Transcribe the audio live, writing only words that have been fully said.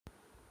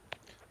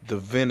The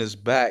vent is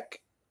back.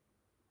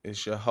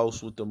 It's your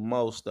host with the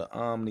most, the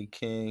Omni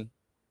King.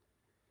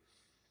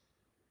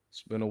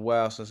 It's been a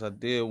while since I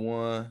did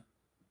one.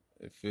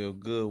 It feel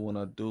good when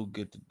I do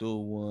get to do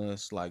one.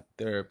 It's like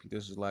therapy.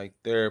 This is like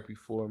therapy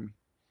for me.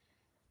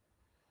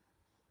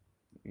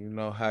 You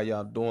know how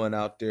y'all doing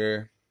out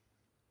there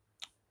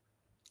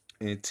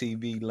in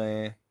TV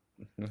land,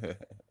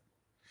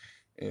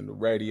 in the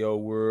radio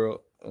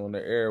world, on the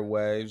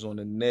airwaves, on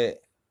the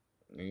net.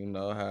 You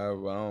know,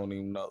 however, I don't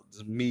even know.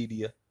 This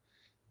media,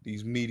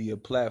 these media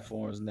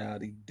platforms now,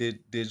 the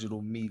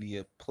digital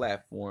media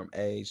platform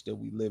age that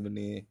we living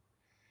in.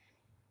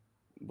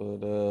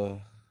 But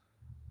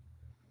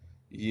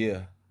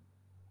yeah,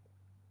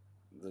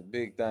 the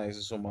big things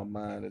that's on my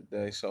mind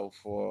today so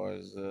far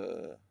is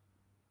that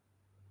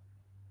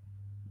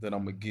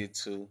I'm gonna get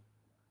to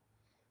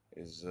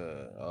is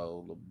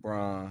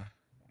LeBron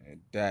and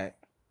Dak.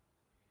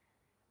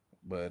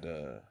 But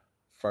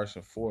first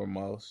and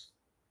foremost,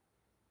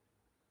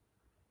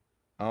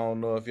 I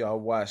don't know if y'all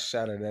watch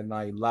Saturday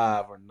Night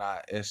Live or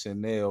not,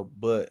 SNL,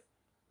 but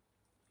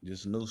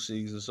this new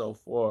season so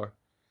far,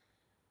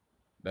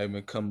 they've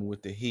been coming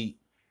with the heat.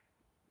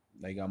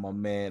 They got my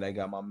man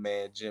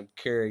Jim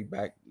Carrey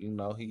back. You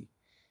know, he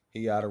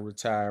out of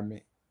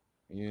retirement.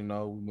 You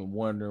know, we've been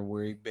wondering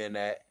where he been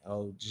at.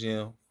 Oh,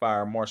 Jim,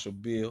 Fire Marshal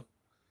Bill,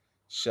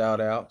 shout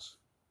outs.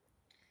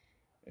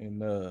 And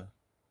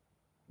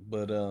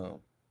but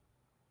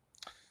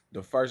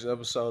the first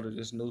episode of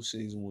this new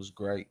season was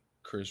great.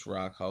 Chris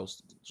Rock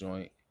hosted the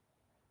joint.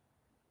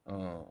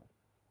 Um,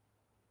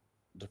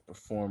 the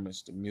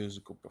performance, the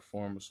musical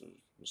performance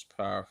was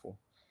powerful.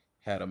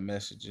 Had a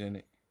message in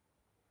it,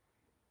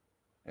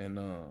 and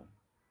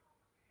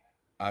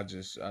I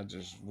just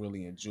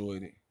really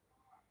enjoyed it.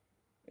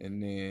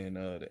 And then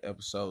the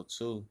episode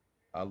two,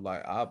 I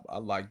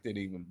liked it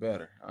even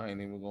better. I ain't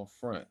even gonna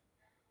front.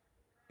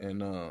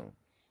 And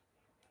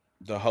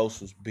the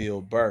host was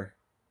Bill Burr.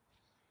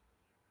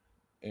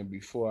 And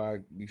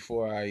before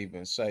I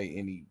even say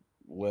any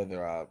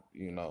whether I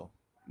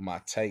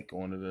my take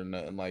on it or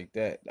nothing like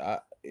that,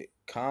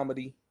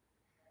 comedy.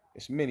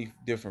 It's many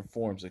different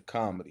forms of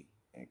comedy,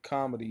 and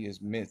comedy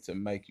is meant to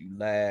make you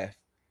laugh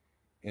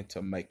and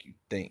to make you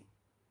think.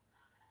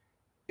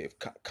 If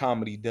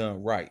comedy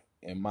done right,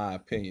 in my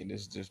opinion,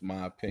 this is just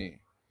my opinion.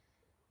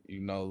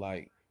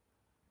 Like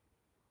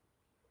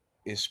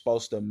it's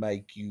supposed to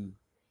make you.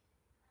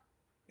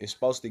 It's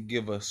supposed to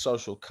give a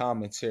social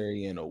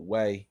commentary in a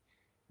way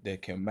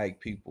that can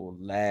make people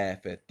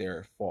laugh at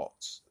their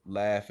faults,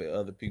 laugh at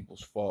other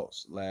people's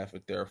faults, laugh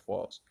at their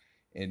faults.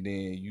 And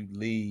then you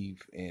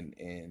leave and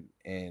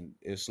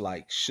it's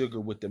like sugar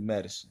with the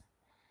medicine.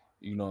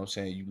 You know what I'm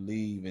saying? You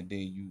leave and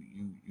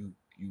then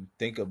you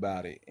think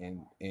about it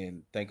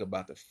and think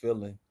about the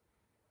feeling.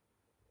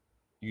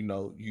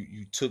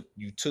 You took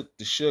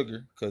the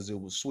sugar because it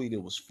was sweet,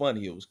 it was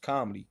funny, it was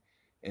comedy.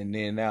 And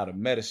then now the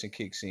medicine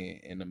kicks in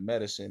and the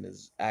medicine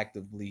is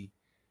actively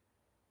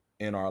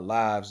in our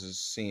lives is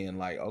seeing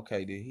like,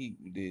 okay,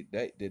 did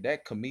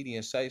that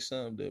comedian say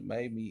something that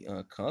made me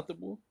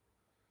uncomfortable?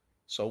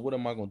 So what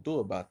am I gonna do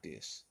about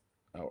this?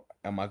 Or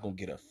am I gonna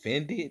get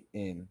offended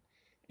and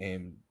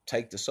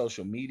take to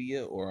social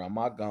media, or am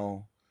I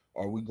going?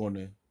 Are we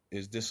gonna?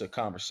 Is this a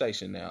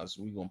conversation now? Is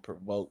we gonna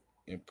provoke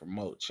and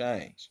promote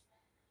change?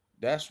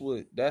 That's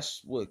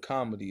what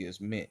comedy is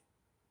meant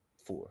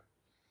for.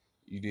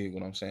 You dig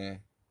what I'm saying?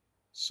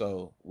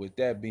 So with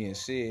that being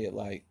said,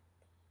 like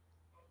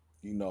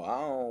I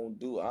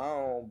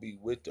don't be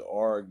with the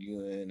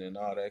arguing and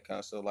all that kind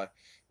of stuff.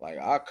 Like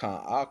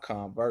I'll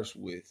converse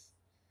with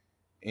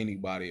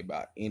anybody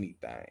about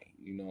anything.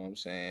 You know what I'm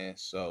saying?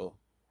 So,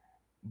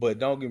 but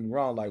don't get me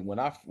wrong. Like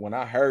when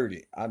I heard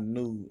it, I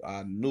knew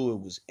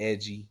it was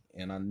edgy,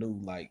 and I knew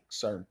like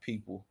certain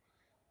people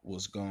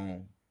was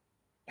gonna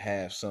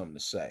have something to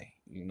say.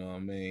 You know what I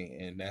mean?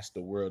 And that's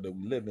the world that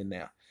we live in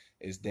now.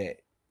 Is that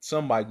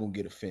somebody gonna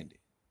get offended?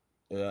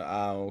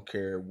 I don't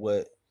care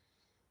what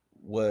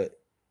and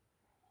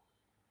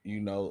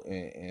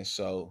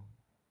so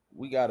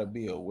we got to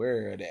be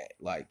aware of that.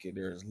 Like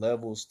there's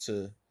levels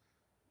to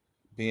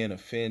being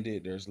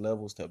offended, there's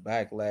levels to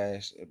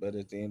backlash, but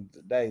at the end of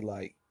the day,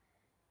 like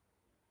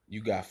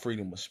you got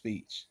freedom of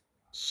speech.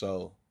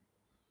 So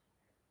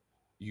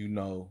you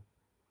know,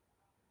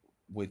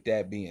 with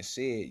that being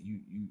said,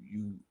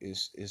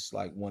 it's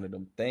like one of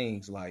them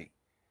things like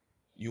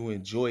you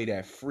enjoy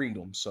that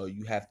freedom, so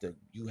you have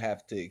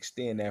to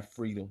extend that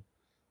freedom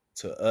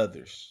to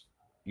others.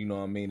 You know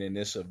what I mean? And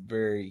it's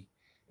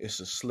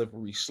a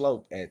slippery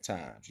slope at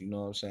times. You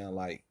know what I'm saying?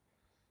 Like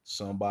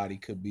somebody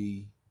could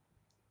be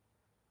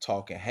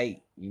talking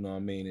hate, you know what I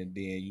mean? And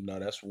then,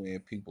 that's when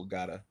people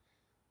gotta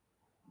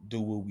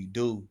do what we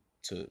do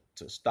to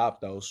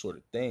stop those sort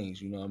of things,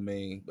 you know what I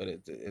mean? But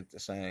at the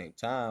same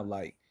time,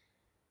 like,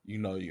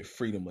 your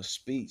freedom of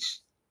speech,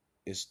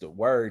 it's the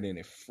word and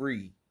it's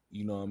free,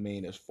 you know what I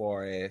mean, as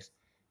far as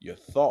your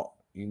thought,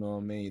 you know what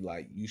I mean?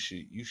 Like you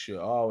should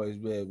always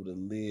be able to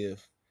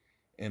live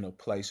in a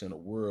place in a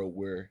world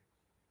where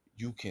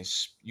you can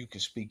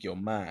speak your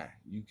mind.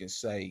 You can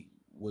say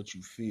what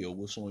you feel,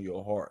 what's on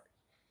your heart.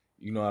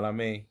 You know what I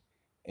mean?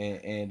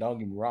 And don't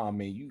get me wrong, I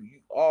mean you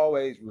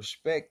always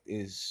respect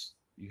is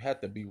you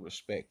have to be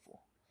respectful.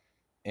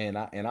 And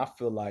I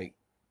feel like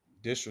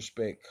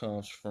disrespect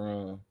comes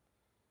from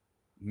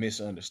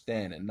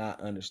misunderstanding,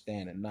 not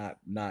understanding,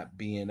 not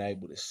being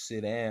able to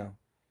sit down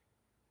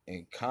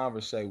and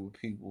conversate with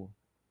people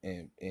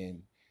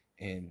and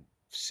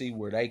see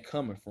where they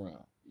coming from.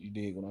 You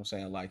dig what I'm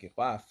saying? Like if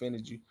I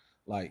offended you,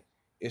 like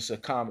it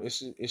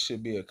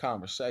should be a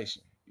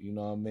conversation. You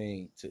know what I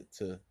mean?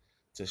 To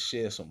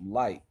shed some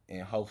light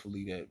and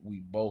hopefully that we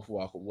both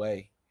walk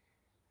away.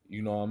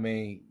 You know what I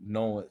mean?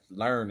 Knowing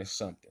learning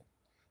something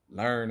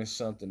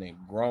and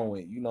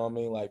growing. You know what I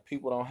mean? Like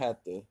people don't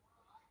have to.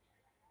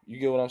 You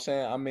get what I'm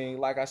saying? I mean,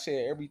 like I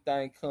said,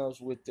 everything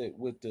comes with the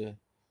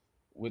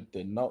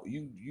no.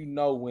 You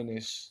know when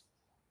it's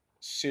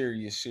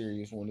serious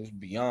when it's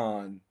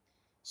beyond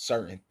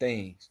certain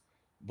things.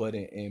 But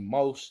in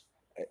most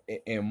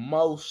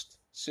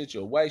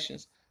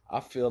situations, I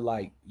feel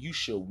like you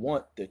should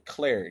want the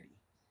clarity.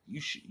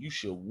 You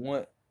should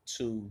want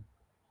to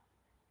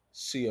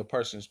see a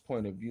person's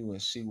point of view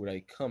and see where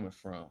they coming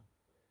from.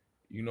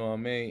 You know what I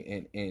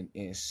mean?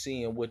 And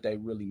seeing what they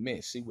really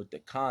meant, see what the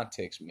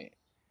context meant.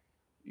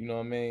 You know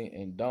what I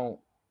mean?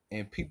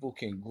 And people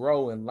can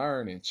grow and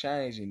learn and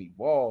change and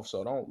evolve.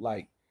 So don't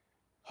like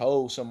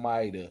hold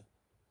somebody to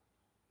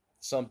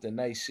something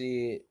they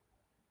said,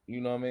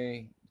 you know what I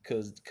mean?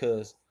 Cause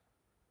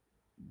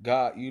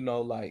God,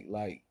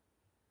 like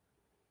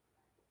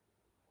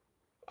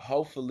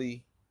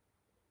hopefully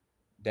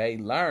they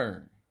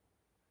learn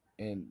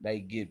and they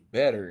get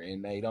better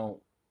and they don't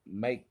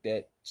make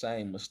that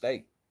same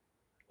mistake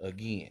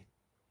again.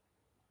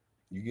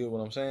 You get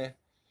what I'm saying?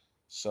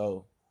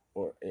 So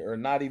or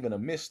not even a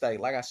mistake.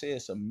 Like I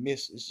said,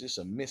 it's just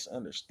a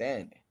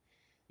misunderstanding.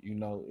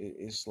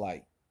 It's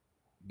like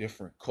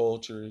different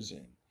cultures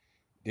and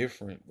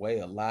different way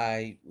of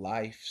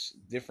lives,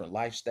 different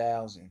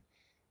lifestyles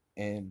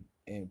and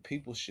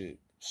people should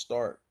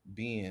start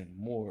being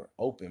more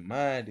open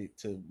minded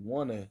to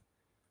want to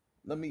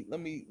let me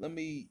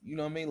you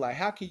know what I mean, like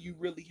how can you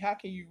really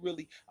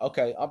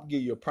okay, I'll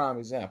give you a prime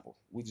example.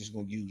 We're just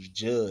gonna use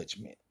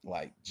judgment,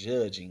 like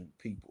judging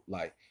people.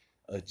 Like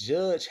a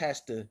judge has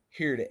to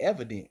hear the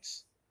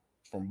evidence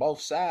from both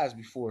sides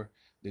before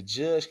the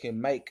judge can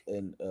make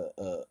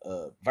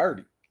a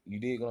verdict. You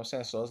dig what I'm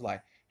saying? So it's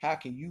like how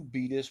can you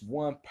be this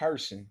one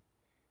person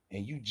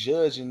and you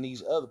judging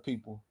these other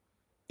people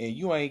and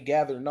you ain't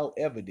gathered no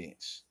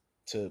evidence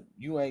to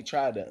you ain't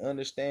tried to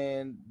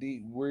understand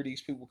where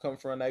these people come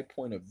from, their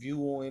point of view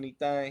on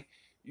anything.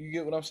 You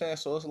get what I'm saying?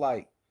 So it's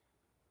like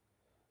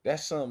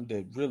that's something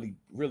that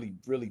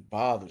really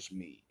bothers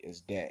me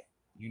is that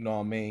what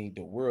I mean,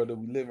 the world that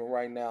we live in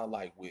right now,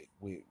 like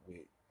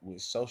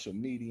with social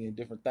media and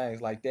different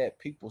things like that,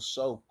 people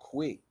so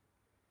quick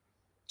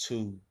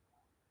to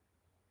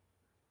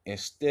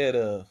instead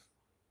of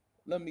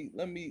let me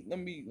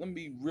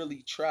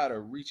really try to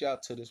reach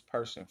out to this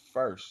person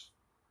first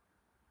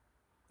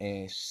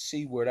and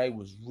see where they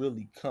was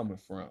really coming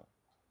from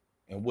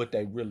and what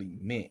they really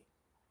meant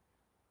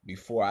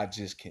before I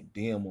just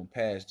condemn them,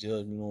 pass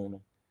judgment on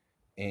them,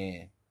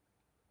 and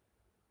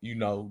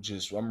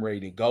just I'm ready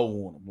to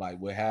go on them, like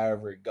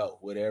however it go,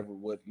 whatever,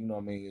 what what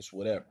I mean, it's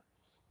whatever,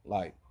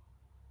 like,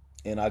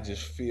 and I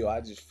just feel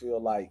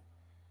like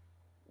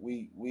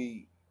we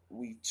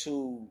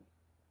too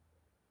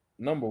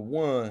number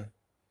one,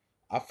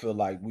 I feel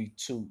like we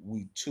too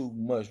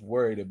much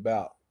worried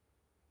about.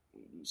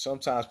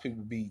 Sometimes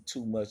people be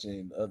too much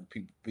in other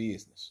people's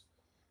business.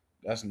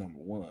 That's number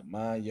one.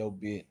 Mind your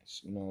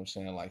business. You know what I'm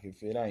saying? Like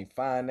if it ain't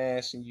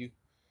financing you,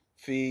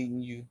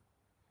 feeding you,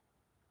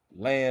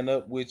 laying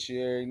up with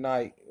you every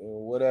night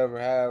or whatever,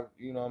 have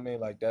you know what I mean?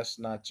 Like that's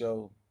not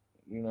your,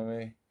 you know what I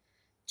mean?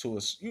 To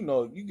us, you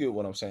get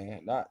what I'm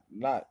saying.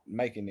 Not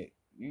making it.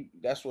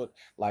 That's what,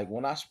 like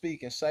when I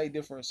speak and say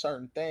different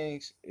certain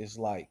things, it's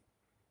like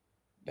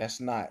that's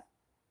not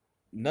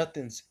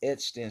nothing's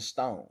etched in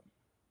stone.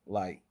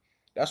 Like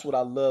that's what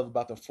I love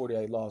about the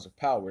 48 laws of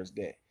power is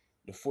that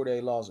the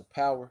 48 laws of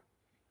power,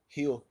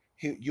 you'll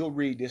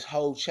read this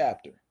whole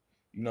chapter,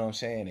 you know what I'm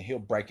saying, and he'll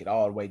break it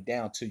all the way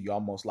down to you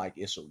almost like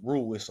it's a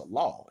rule, it's a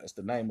law. That's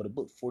the name of the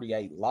book,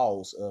 48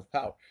 laws of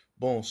power.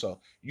 Boom. So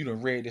you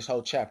done read this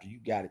whole chapter, you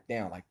got it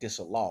down like this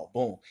a law.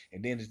 Boom.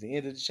 And then at the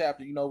end of the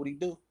chapter, you know what he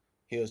do?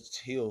 He'll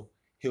he'll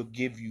he'll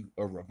give you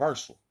a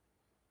reversal.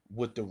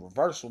 What the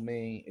reversal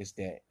mean is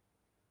that,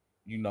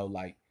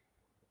 like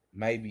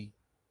maybe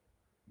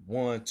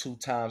one, two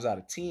times out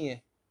of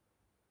 10,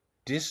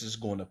 this is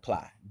going to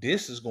apply.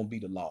 This is going to be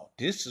the law.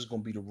 This is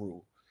going to be the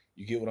rule.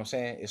 You get what I'm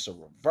saying? It's a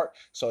revert.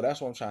 So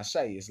that's what I'm trying to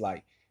say. It's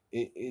like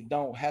it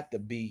don't have to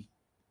be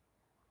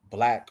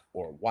black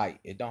or white.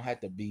 It don't have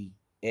to be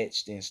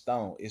etched in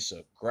stone. It's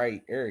a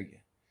gray area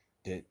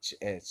that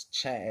as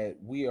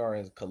we are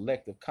as a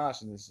collective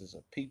consciousness, as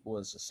a people,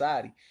 as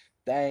society,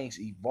 things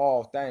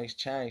evolve, things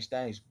change,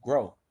 things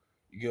grow.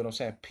 You get what I'm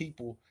saying?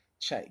 People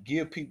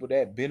give people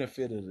that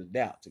benefit of the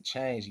doubt to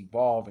change,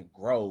 evolve, and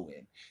grow.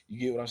 And you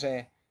get what I'm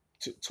saying?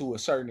 to a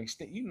certain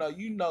extent.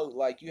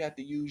 Like you have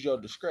to use your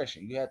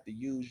discretion. You have to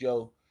use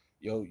your.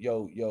 You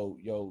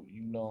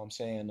know what I'm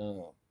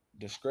saying?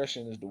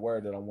 Discretion is the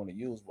word that I want to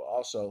use, but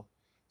also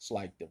it's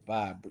like the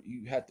vibe. But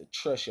you have to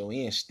trust your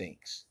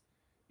instincts.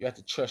 You have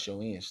to trust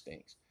your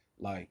instincts.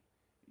 Like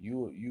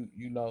you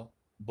know.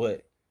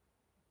 But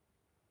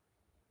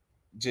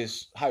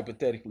just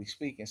hypothetically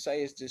speaking,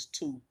 say it's just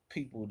two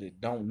people that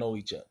don't know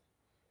each other,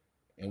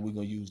 and we're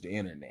gonna use the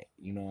internet.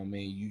 You know what I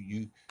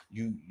mean?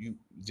 You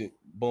just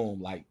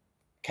boom, like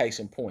case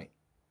in point,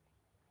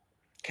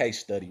 case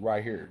study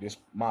right here. This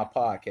my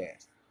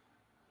podcast.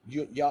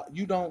 You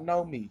don't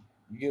know me.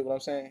 You get what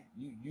I'm saying?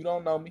 You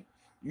don't know me.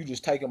 You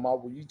taking my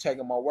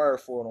word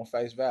for it on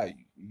face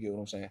value. You get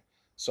what I'm saying?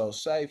 So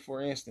say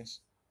for instance,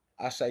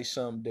 I say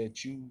something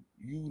that you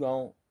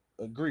don't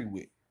agree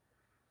with.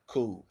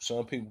 Cool.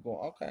 Some people go,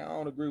 okay, I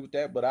don't agree with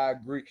that, but I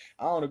agree.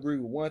 I don't agree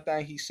with one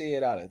thing he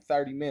said out of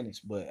 30 minutes,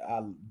 but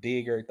I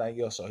dig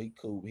everything else. So he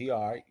cool. He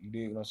all right. You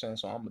dig what I'm saying?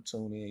 So I'm gonna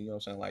tune in, you know what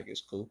I'm saying? Like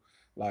it's cool.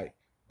 Like,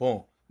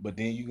 boom. But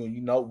then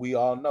we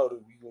all know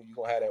that you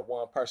gonna have that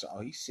one person.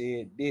 Oh, he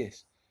said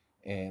this,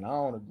 and I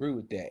don't agree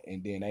with that.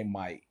 And then they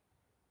might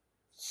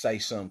say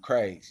something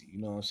crazy.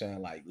 You know what I'm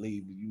saying? Like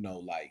leave,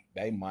 like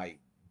they might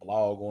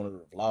blog on it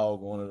or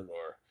vlog on it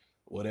or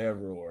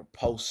whatever, or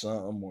post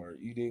something, or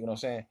you dig what I'm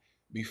saying?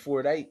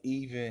 Before they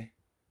even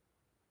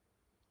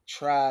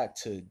try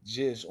to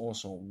just on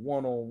some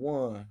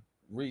one-on-one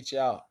reach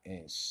out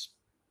and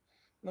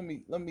let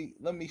me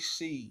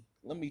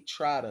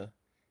try to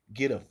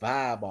get a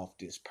vibe off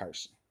this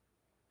person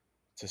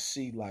to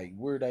see like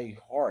where they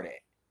heart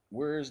at.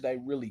 Where is they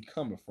really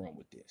coming from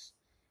with this?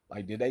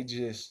 Like did they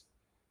just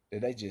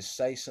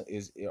say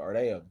something? Are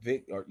they a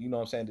vic, or you know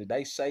what I'm saying? Did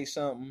they say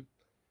something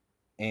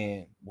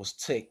and was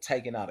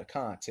taken out of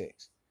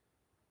context?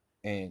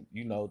 And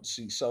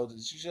see, so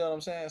you see what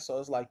I'm saying? So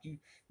it's like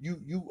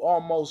you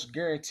almost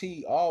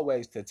guarantee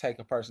always to take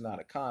a person out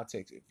of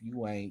context if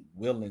you ain't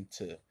willing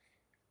to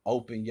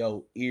open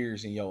your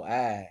ears and your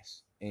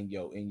eyes and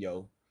your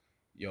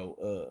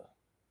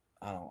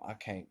I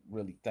can't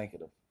really think of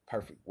the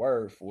perfect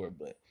word for it,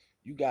 but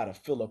you gotta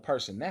feel a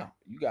person out.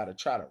 You gotta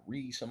try to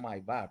read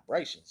somebody's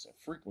vibrations and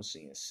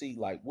frequency and see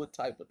like what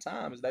type of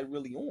time is they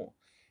really on.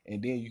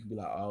 And then you can be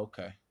like, oh,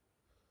 okay,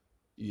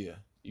 yeah,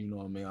 you know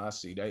what I mean. I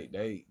see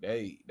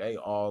they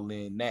all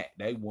in that.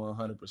 They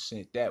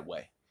 100% that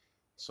way.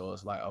 So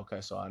it's like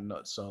okay, so I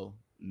know. So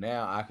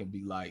now I can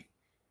be like,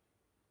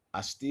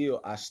 I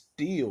still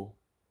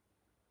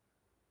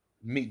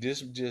me.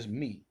 This is just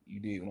me. You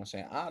dig what I'm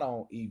saying? I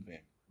don't even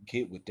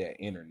get with that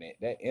internet.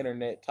 That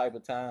internet type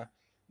of time,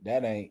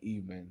 that ain't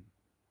even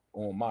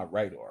on my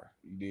radar.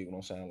 You dig what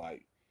I'm saying?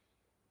 Like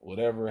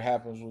whatever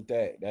happens with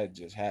that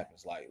just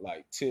happens. Like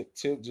Tip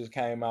just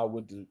came out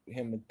with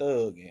him and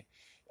Thug, and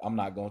I'm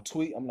not gonna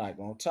tweet, I'm not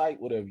gonna type,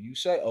 whatever you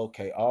say,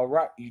 okay, all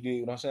right. You dig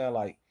what I'm saying?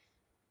 Like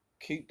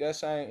keep that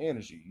same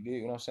energy. You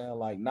dig what I'm saying?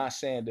 Like not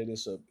saying that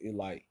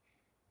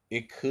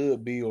it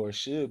could be or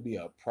should be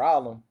a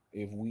problem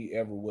if we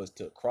ever was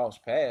to cross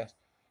paths,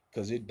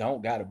 because it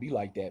don't gotta be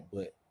like that.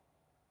 But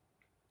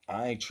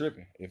I ain't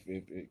tripping if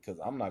because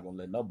I'm not gonna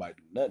let nobody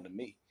do nothing to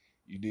me.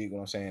 You dig what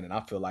I'm saying? And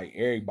I feel like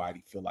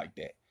everybody feel like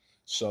that.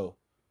 So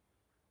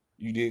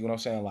you dig what I'm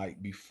saying?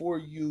 Like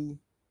before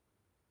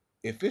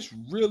if it's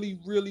really,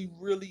 really,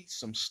 really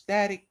some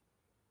static,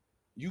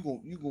 you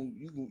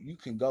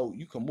can go,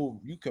 you can move,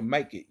 you can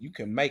make it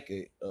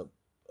a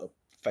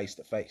face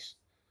to face,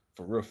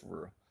 for real, for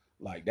real.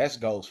 Like that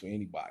goes for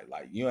anybody.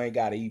 Like you ain't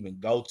gotta even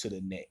go to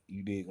the net.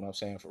 You dig what I'm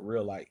saying? For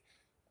real, like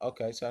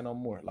okay, say no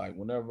more. Like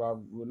whenever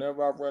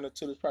I run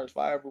into this person, if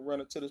I ever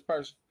run into this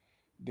person,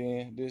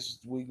 then this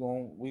we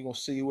gonna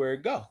see where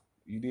it go.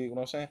 You dig what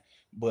I'm saying?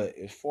 But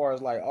as far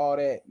as like all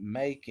that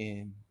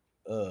making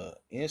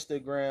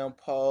Instagram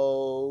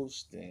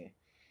posts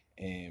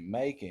and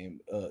making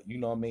you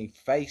know what I mean,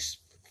 face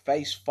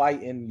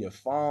fighting your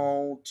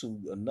phone to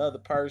another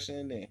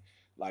person, and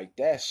like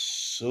that's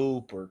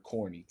super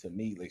corny to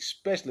me, like,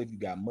 especially if you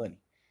got money.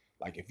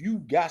 Like if you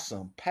got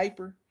some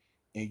paper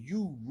and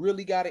you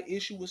really got an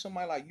issue with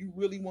somebody, like you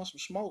really want some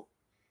smoke,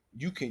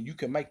 you can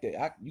make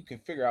that. You can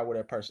figure out where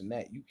that person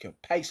at. You can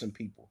pay some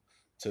people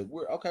to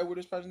where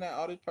this person at.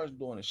 Oh, this person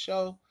doing a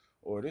show,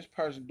 or this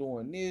person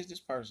doing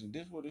this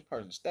where this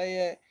person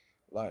stay at.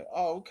 Like,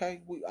 oh,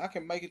 okay, I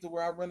can make it to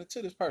where I run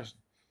into this person,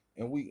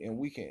 and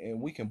we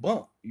can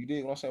bump. You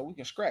dig what I'm saying? We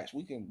can scratch.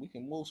 We can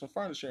move some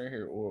furniture in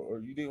here, or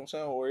you dig what I'm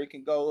saying? Or it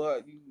can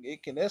go.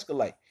 It can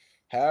escalate.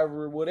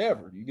 However,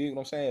 whatever. You dig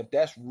what I'm saying? If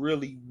that's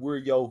really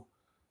where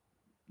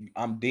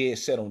I'm dead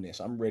set on this.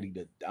 I'm ready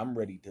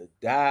to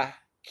die,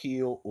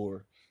 kill,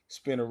 or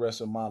spend the rest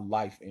of my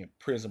life in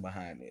prison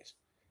behind this.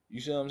 You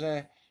see what I'm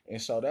saying?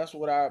 And so that's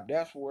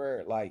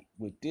where like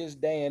with this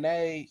day and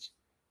age,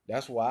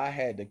 that's why I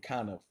had to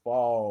kind of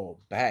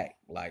fall back.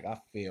 Like I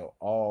feel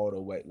all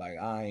the way. Like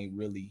I ain't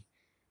really,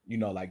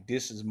 like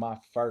this is my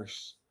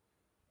first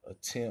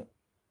attempt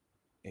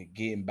at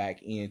getting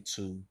back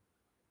into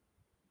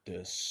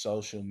the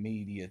social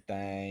media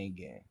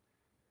thing,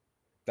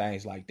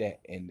 things like that.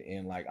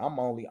 And like I'm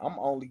only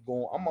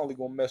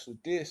gonna mess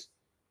with this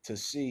to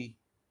see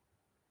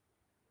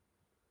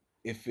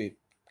if it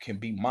can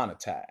be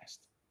monetized.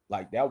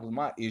 Like that was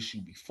my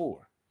issue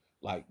before,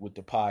 like with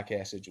the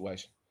podcast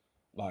situation.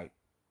 Like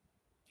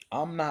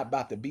I'm not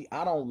about to be.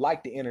 I don't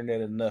like the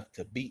internet enough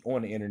to be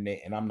on the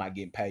internet and I'm not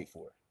getting paid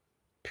for it.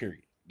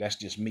 Period. That's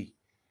just me.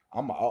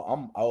 I'm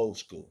old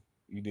school.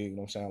 You dig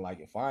what I'm saying? Like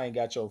if I ain't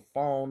got your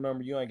phone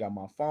number, you ain't got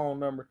my phone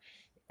number.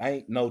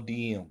 Ain't no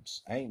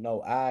DMs, ain't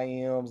no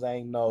IMs,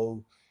 ain't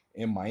no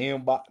in my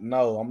inbox.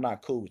 No, I'm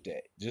not cool with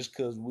that. Just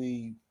cause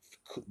we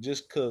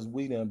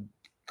done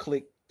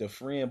click the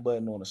friend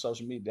button on the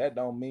social media, that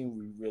don't mean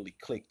we really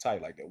click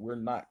tight like that. We're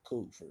not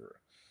cool for real.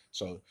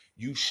 So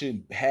you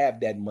shouldn't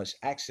have that much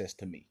access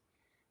to me.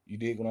 You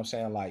dig what I'm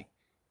saying? Like,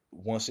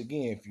 once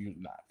again, if you're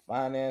not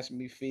financing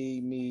me,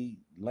 feed me,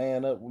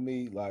 laying up with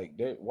me, like,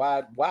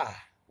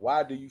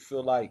 why do you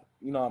feel like,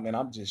 I mean,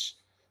 I'm just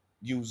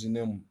using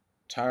them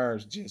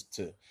terms just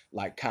to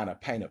like kind of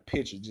paint a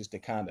picture, just to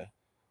kind of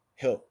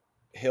help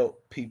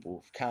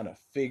people kind of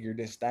figure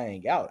this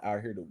thing out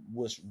here to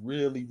what's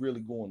really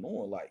going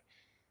on. Like,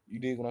 you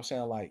dig what I'm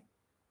saying? Like,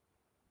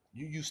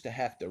 you used to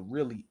have to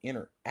really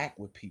interact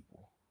with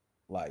people.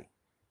 Like,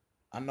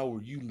 I know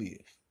where you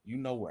live. You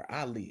know where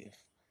I live.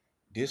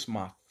 This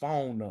my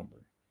phone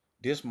number.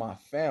 This my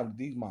family.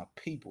 These my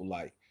people.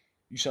 Like,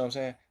 you see what I'm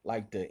saying?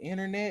 Like the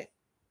internet,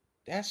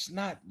 that's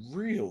not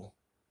real.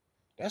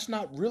 That's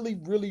not really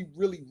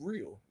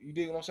real. You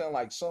dig what I'm saying?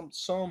 Like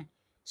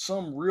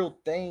some real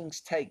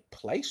things take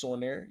place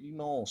on there,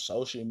 on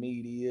social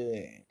media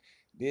and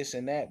this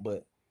and that,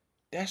 but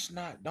that's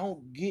not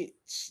don't get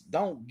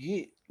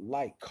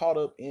like caught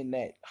up in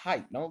that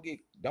hype. Don't get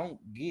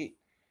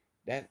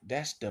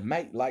that's the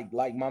mate like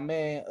my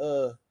man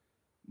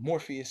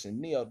Morpheus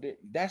and Neo.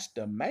 That's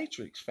the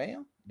Matrix,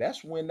 fam.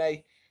 That's when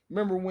they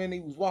remember when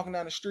he was walking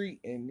down the street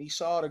and he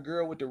saw the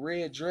girl with the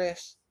red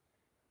dress,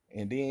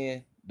 and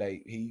then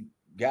he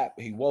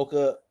woke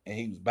up and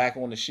he was back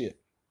on the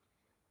ship,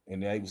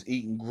 and they was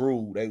eating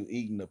gruel. They was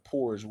eating the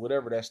porridge,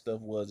 whatever that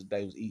stuff was that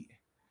they was eating.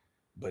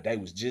 But they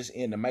was just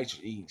in the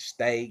Matrix eating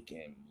steak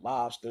and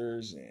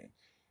lobsters and.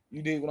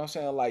 You dig what I'm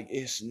saying? Like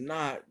it's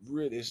not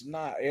real. It's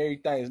not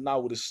everything. Is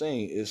not what it's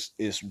saying.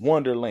 It's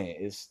Wonderland.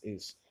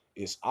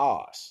 It's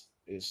Oz.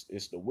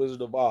 It's the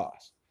Wizard of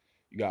Oz.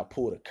 You gotta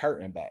pull the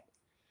curtain back.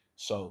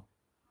 So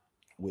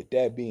with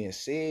that being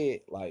said,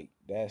 like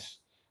that's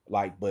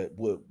like, but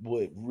what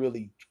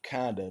really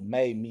kind of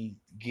made me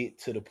get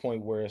to the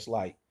point where it's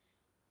like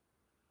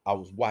I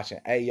was watching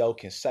Ayo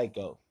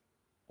Canseco,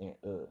 and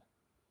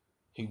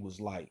he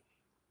was like,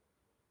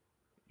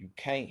 you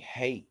can't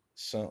hate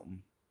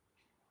something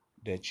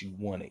that you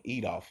want to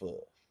eat off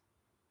of.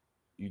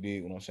 You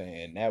dig what I'm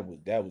saying? And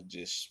that was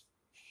just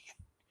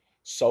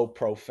so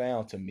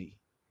profound to me,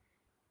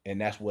 and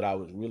that's what I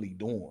was really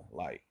doing.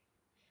 Like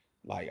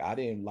I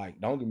didn't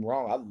like. Don't get me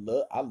wrong.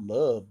 I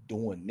love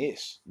doing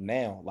this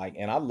now. Like,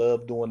 and I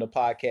love doing the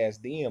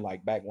podcast then.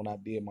 Like back when I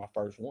did my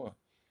first one.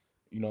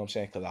 You know what I'm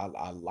saying? Because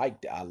I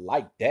like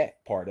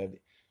that part of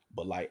it.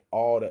 But like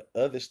all the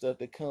other stuff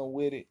that come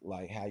with it,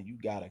 like how you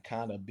gotta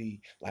kind of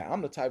be like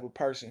I'm the type of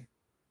person.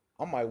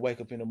 I might wake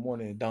up in the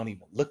morning and don't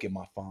even look at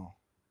my phone.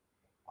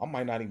 I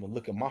might not even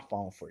look at my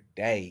phone for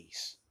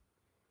days.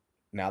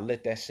 Now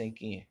let that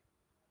sink in.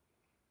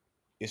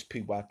 It's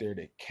people out there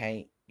that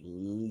can't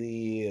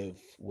live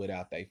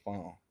without their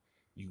phone.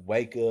 You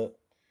wake up,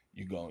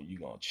 you gonna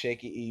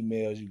check your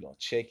emails, you gonna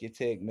check your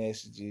text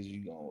messages,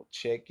 you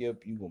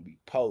gonna be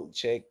post,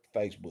 check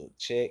Facebook,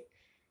 check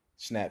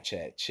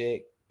Snapchat,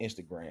 check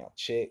Instagram,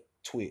 check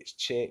Twitch,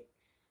 check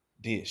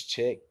this,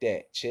 check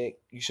that, check.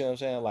 You see what I'm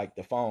saying? Like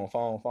the phone.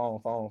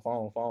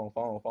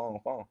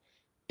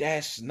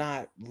 That's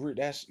not real.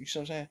 That's you see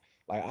what I'm saying?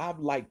 Like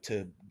I'm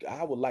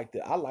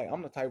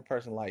the type of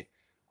person like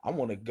I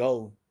want to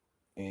go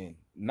and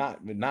not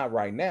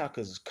right now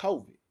because it's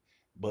COVID,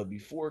 but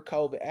before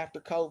COVID,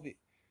 after COVID,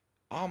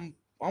 I'm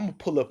gonna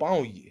pull up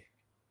on you.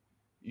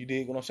 You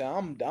dig what I'm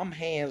saying? I'm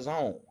hands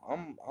on.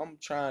 I'm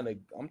trying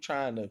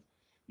to.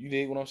 You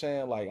dig what I'm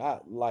saying? Like I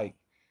like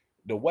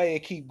the way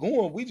it keep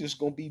going, we just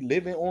gonna be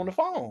living on the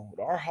phone.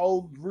 Our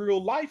whole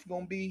real life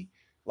gonna be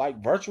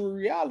like virtual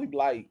reality.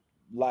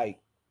 Like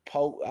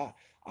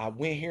I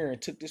went here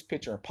and took this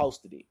picture and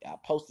posted it. I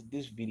posted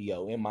this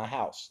video in my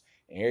house,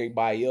 and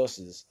everybody else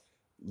is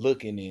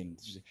looking and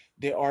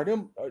there are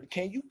them.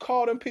 Can you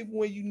call them people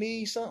when you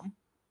need something?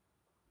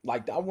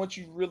 Like I want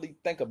you to really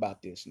think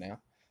about this now.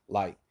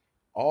 Like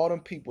all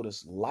them people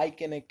that's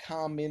liking and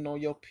commenting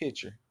on your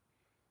picture,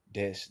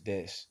 that's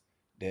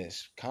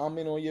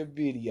commenting on your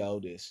video,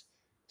 that's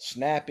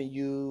snapping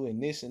you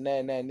and this and that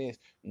and that and this.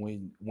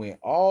 When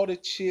all the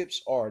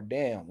chips are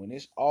down, when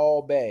it's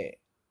all bad,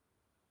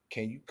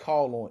 can you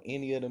call on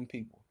any of them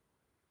people?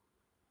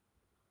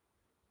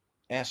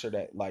 Answer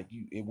that like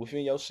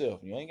within yourself.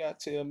 You ain't gotta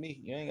tell me.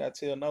 You ain't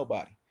gotta tell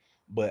nobody.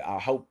 But I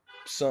hope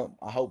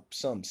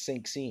something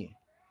sinks in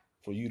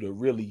for you to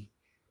really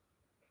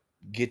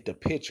get the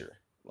picture.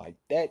 Like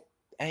that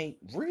ain't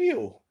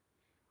real.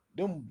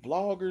 them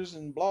vloggers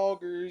and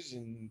bloggers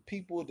and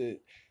people that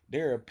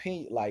their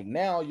opinion, like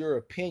now your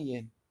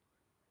opinion,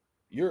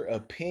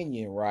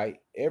 right?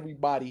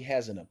 Everybody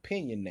has an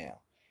opinion now.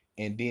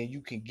 And then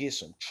you can get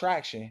some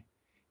traction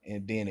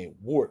and then it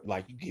warped,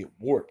 like you get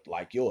warped,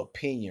 like your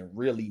opinion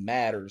really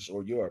matters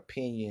or your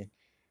opinion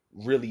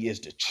really is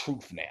the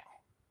truth now.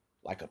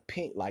 Like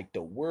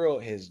the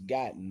world has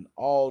gotten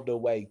all the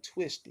way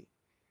twisted.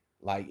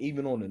 Like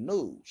even on the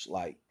news,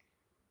 like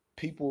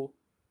people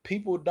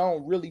people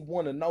don't really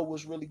want to know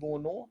what's really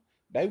going on.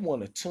 They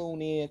want to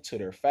tune in to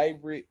their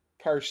favorite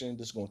person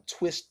that's going to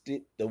twist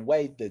it the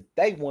way that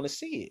they want to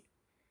see it.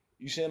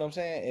 You see what I'm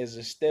saying? Is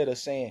instead of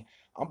saying,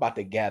 I'm about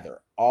to gather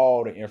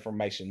all the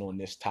information on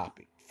this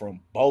topic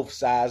from both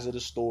sides of the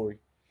story,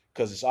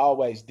 because it's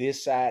always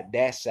this side,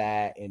 that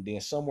side, and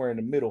then somewhere in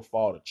the middle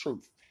fall the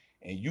truth.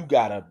 And you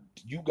gotta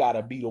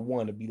be the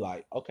one to be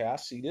like, okay, I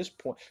see this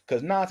point.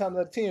 Because 9 times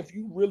out of 10, if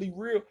you really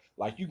real,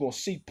 like you gonna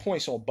see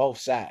points on both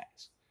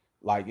sides.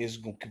 Like it's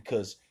gonna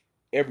because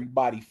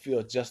everybody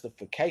feels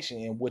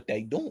justification in what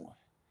they doing.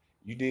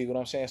 You dig what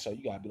I'm saying? So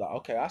you gotta be like,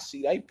 okay, I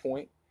see they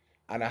point,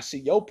 and I see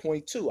your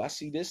point too. I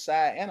see this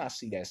side and I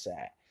see that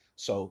side.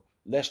 So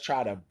let's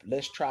try to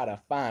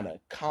find a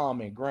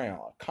common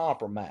ground, a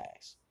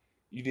compromise.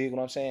 You dig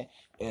what I'm saying?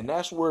 And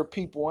that's where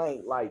people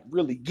ain't like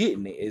really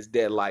getting it. Is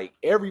that like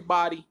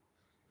everybody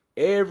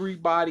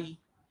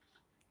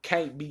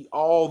can't be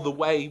all the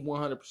way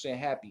 100%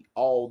 happy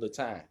all the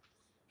time.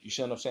 You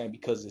see what I'm saying?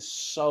 Because there's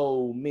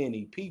so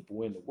many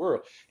people in the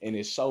world and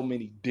there's so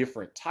many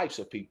different types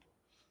of people.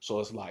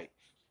 So it's like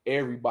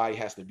everybody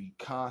has to be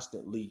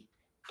constantly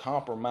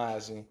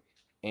compromising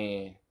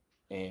and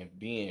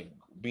being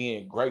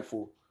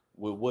grateful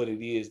with what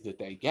it is that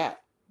they got.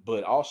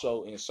 But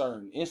also in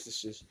certain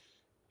instances,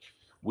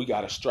 we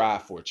got to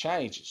strive for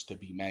changes to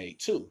be made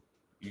too.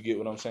 You get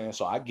what I'm saying?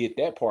 So I get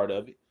that part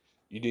of it.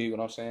 You dig what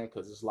I'm saying?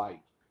 Because it's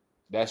like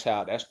that's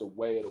the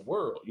way of the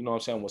world. You know what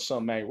I'm saying? When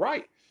something ain't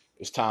right,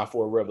 it's time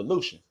for a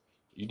revolution.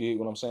 You dig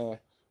what I'm saying?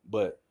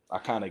 But I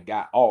kind of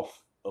got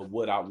off of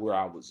where I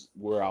was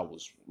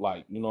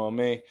like, you know what I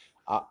mean?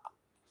 I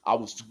I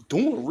was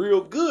doing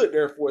real good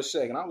there for a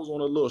second. I was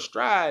on a little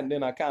stride, and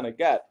then I kind of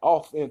got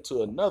off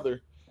into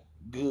another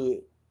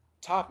good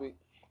topic.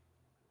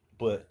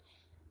 But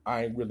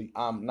I'm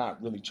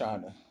not really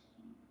trying to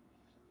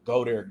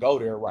go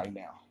there right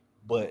now.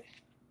 But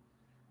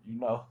you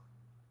know,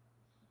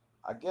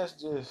 I guess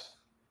just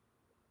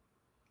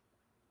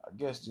I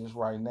guess just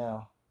right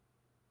now,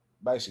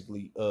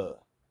 basically,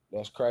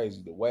 that's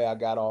crazy. The way I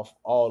got off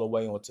all the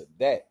way onto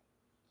that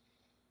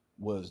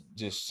was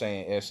just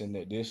saying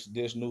SNL.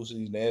 This new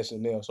season of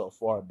SNL so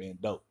far been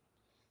dope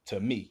to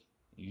me.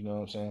 You know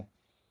what I'm saying?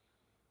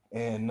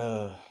 And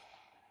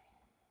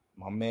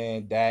my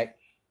man Dak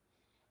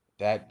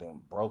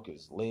done broke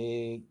his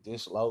leg,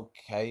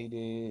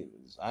 dislocated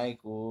his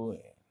ankle,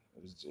 and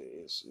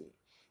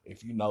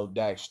if you know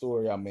Dak's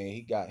story, I mean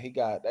he got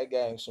that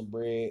gave him some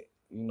bread.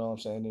 You know what I'm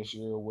saying, this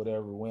year or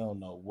whatever. We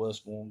don't know what's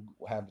going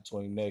to happen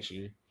between next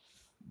year,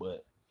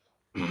 but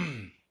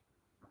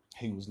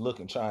he was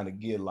looking trying to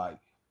get like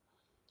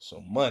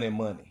some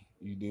money.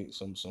 You did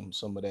some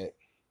of that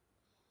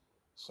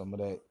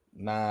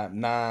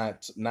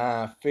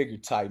nine figure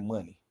type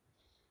money.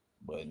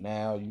 But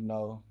now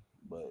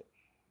but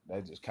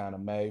that just kind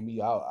of made me.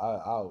 I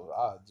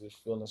was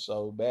just feeling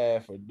so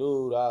bad for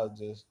dude. I was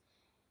just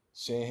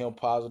seeing him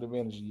positive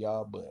energy,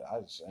 y'all. But I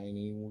just ain't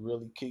even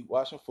really keep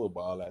watching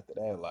football after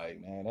that.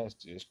 Like, man, that's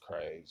just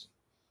crazy.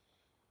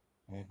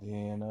 And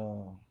then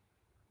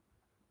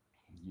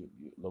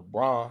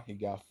LeBron, he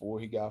got four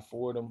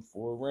of them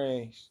 4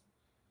 rings.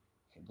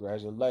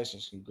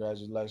 Congratulations to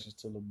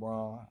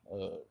LeBron,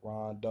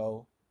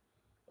 Rondo,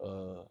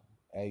 uh,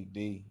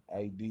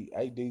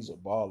 AD's a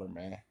baller,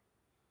 man.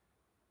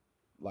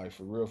 Like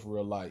for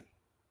real. Like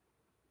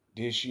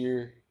this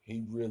year,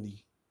 he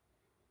really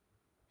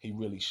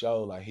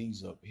showed like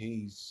he's a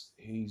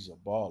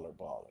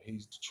baller.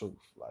 He's the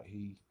truth. Like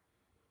he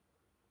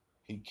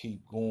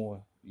keep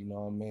going. You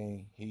know what I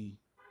mean?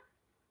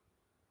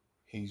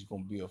 He's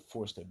gonna be a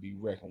force to be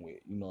reckoned with.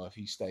 You know, if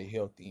he stay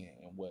healthy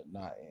and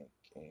whatnot,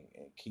 and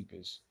keep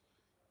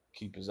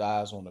his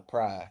eyes on the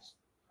prize.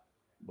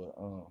 But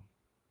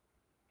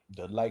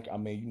the like, I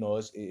mean,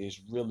 it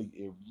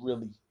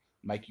really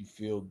make you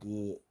feel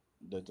good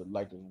that the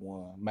Lakers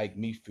won. Make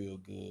me feel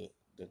good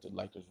that the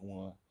Lakers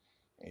won,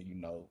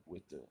 and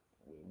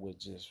with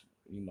just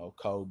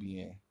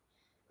Kobe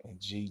and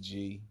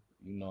GG.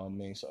 You know what I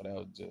mean? So that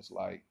was just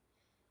like,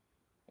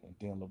 and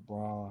then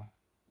LeBron.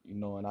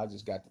 And I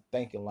just got to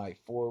thinking like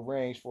 4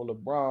 rings for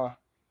LeBron,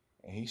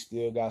 and he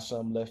still got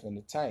something left in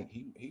the tank.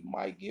 He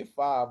might get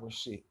 5 or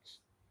 6.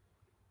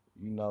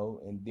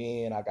 And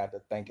then I got to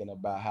thinking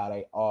about how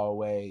they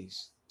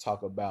always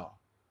talk about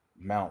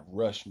Mount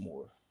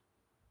Rushmore.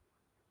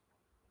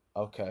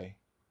 Okay,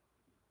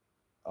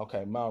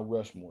 okay, Mount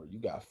Rushmore. You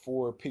got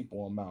 4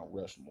 people on Mount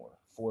Rushmore,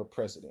 4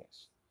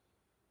 presidents,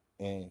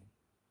 and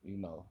you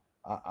know,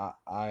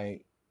 I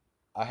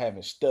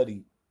haven't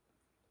studied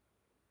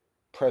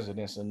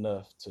presidents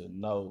enough to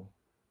know.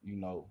 you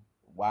know,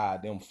 why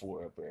them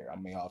four up there. I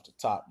mean, off the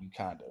top, you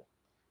kind of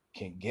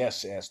can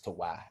guess as to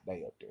why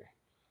they up there.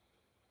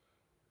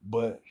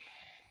 But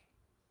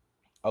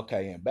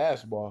okay, in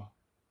basketball,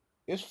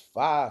 it's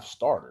five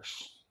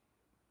starters.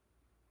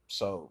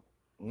 So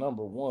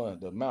number one,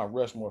 the Mount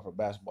Rushmore for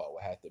basketball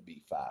would have to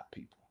be five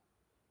people,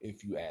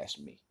 if you ask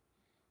me.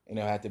 And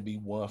it'll have to be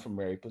one from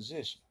every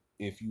position,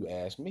 if you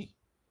ask me.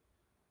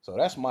 So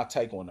that's my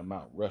take on the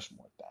Mount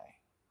Rushmore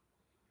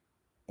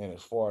thing. And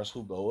as far as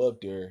who go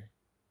up there,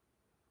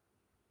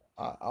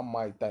 I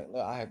might think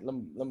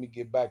let me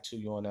get back to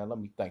you on that. Let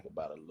me think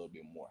about it a little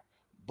bit more.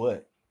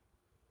 But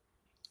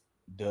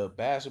the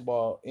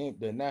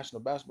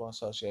National Basketball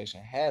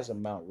Association has a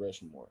Mount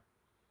Rushmore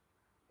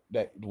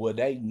that well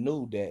they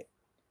knew that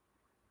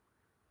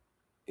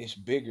it's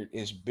bigger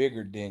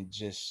than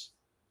just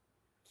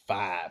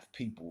five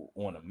people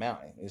on a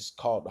mountain. It's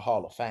called the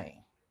Hall of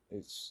Fame.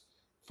 It's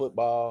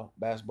football,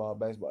 basketball,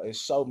 baseball. It's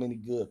so many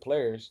good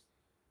players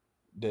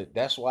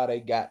that's why they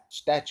got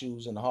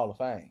statues in the Hall of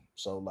Fame.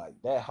 So like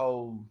that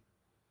whole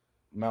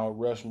Mount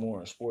Rushmore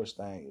and sports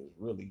thing is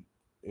really,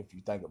 if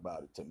you think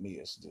about it, to me,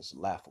 it's just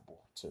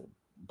laughable to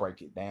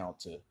break it down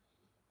to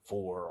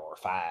four or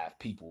five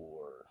people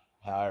or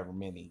however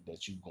many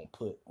that you gonna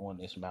put on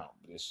this mountain,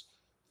 this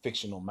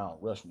fictional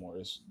Mount Rushmore.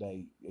 It's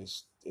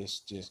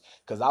just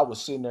because I was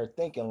sitting there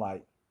thinking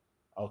like,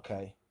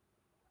 okay,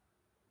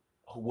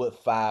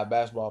 what five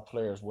basketball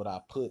players would I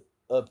put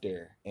up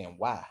there and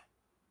why?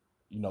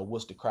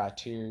 What's the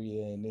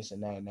criteria and this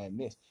and that and that and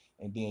this,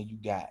 and then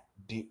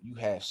you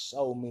have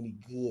so many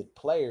good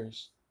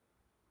players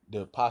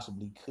that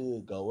possibly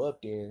could go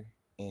up there,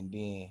 and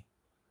then,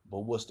 but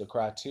what's the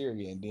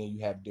criteria? And then you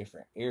have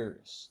different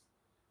eras.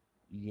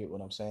 You get what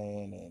I'm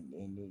saying?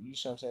 And you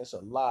see what I'm saying? It's a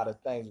lot of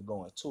things that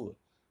go into it.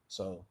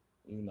 So,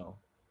 you know,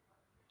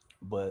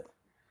 but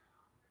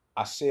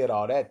I said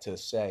all that to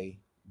say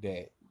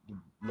that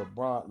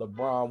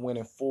LeBron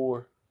winning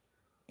four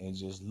and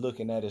just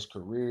looking at his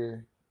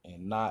career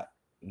and not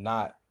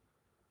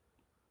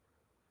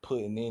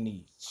putting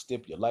any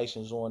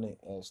stipulations on it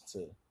as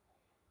to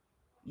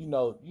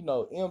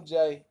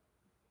MJ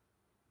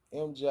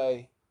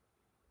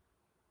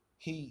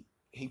he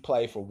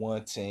played for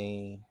one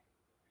team.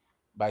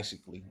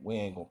 Basically, we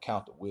ain't gonna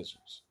count the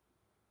Wizards.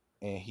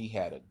 And he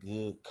had a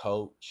good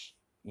coach,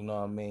 you know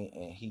what I mean?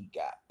 And he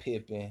got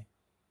Pippen,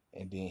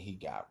 and then he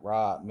got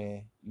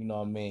Rodman, you know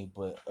what I mean?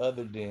 But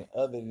other than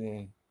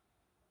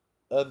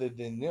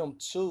them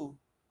two,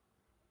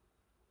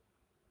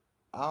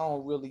 I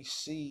don't really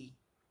see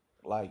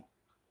like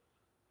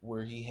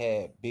where he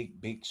had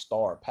big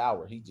star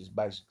power. He just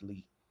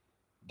basically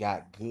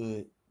got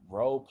good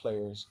role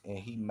players and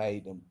he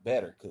made them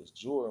better because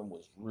Jordan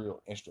was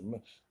real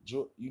instrumental.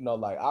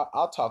 Like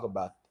I'll talk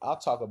about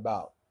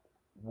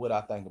what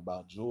I think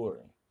about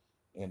Jordan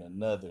in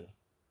another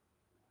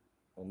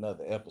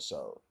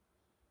episode.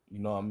 You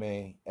know what I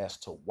mean? As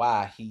to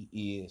why he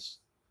is,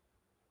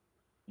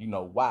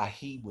 why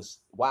he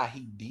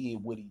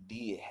did what he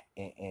did,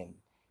 and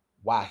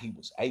why he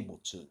was able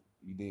to.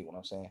 You did what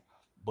I'm saying?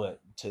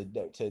 But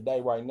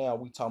today, right now,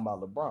 we talking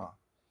about LeBron.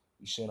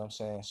 You see what I'm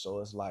saying?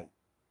 So it's like,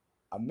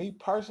 me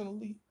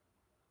personally,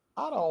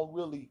 I don't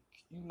really,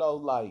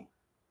 like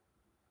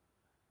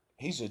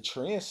he's a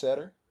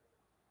trendsetter.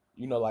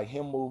 Like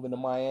him moving to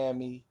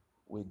Miami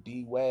with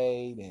D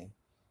Wade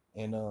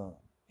and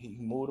he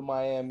moved to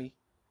Miami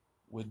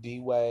with D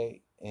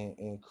Wade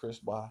and Chris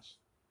Bosh.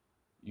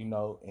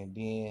 And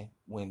then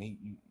when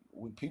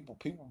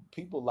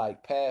people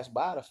like pass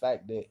by the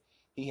fact that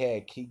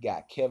he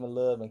got Kevin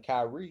Love and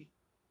Kyrie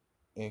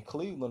in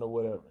Cleveland or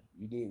whatever.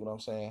 You dig what I'm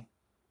saying?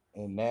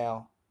 And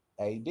now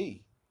AD.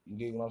 You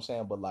dig what I'm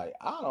saying? But like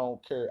I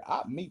don't care.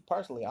 Me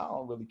personally, I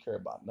don't really care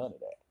about none of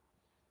that.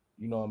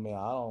 You know what I mean?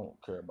 I don't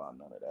care about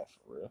none of that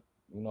for real.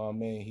 You know what I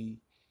mean?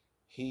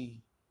 He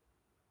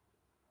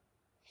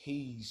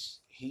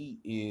he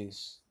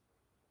is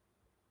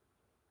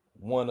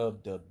one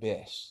of the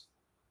best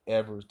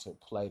ever to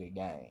play the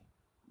game,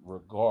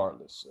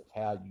 regardless of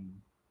how you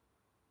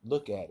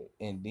look at it.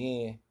 And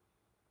then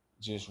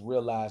just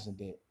realizing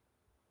that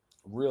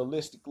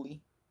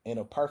realistically, in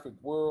a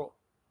perfect world,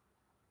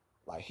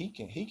 like he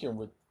can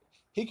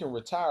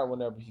retire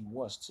whenever he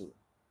wants to.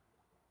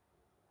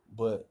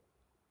 But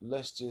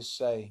let's just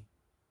say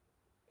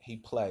he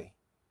play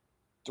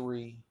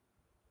three,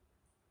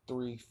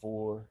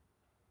 4,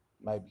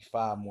 maybe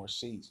 5 more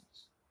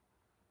seasons.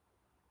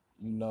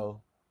 You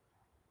know,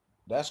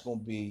 that's gonna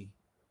be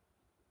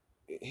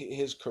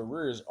his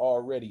career is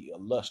already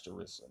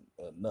illustrious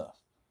enough.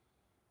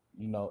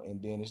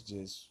 And then it's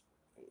just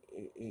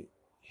it,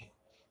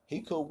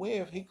 he could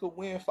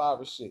win 5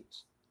 or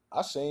 6.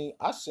 I seen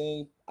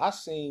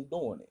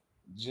doing it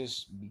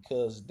just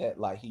because that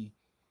like he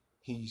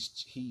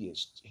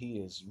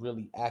is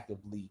really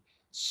actively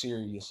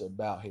serious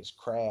about his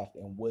craft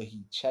and what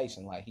he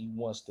chasing. Like he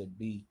wants to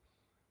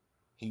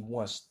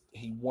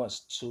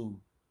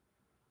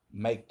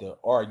make the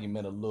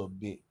argument a little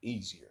bit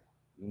easier.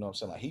 You know what I'm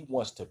saying? Like he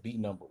wants to be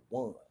number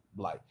one.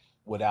 Like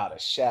without a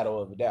shadow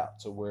of a doubt,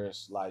 to where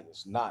it's like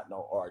it's not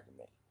no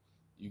argument.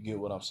 You get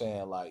what I'm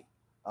saying? Like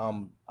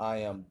I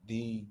am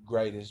the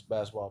greatest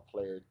basketball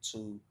player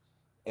to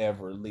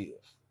ever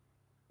live.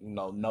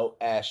 No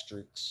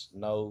asterisks,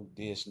 no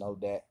this, no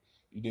that.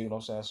 You dig what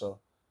I'm saying? So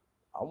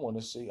I want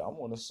to see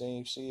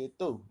him see it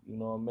through. You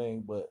know what I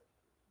mean? But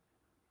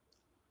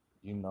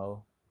you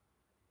know,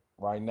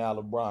 right now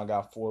LeBron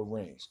got 4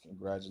 rings.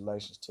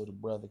 Congratulations to the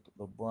brother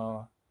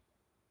LeBron,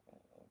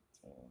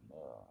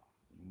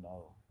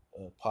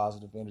 and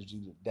positive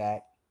energy to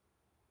Dak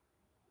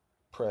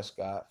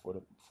Prescott for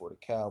the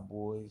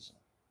Cowboys.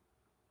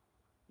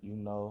 You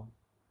know,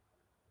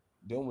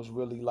 them was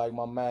really like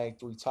my main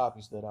 3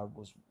 topics that I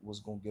was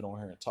gonna get on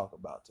here and talk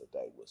about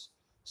today was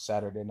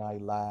Saturday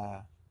Night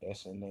Live,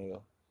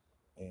 SNL,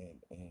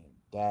 and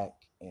Dak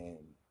and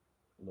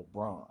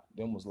LeBron.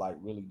 Them was like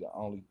really the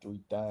only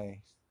 3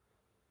 things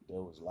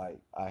that was like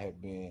I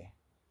had been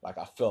like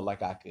I felt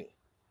like I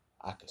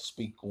could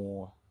speak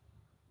on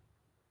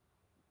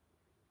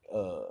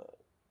uh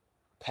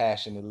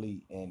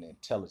passionately and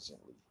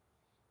intelligently.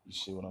 You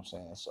see what I'm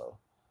saying? So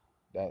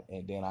that,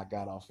 and then I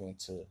got off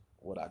into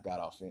what I got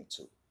off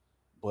into.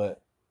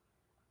 But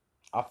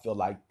I feel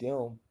like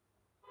them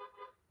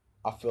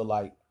I feel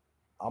like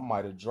I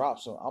might have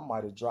dropped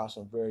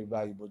some very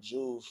valuable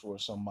jewels for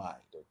somebody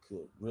that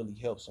could really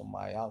help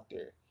somebody out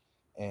there.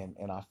 And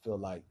I feel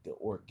like the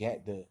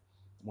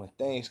when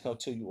things come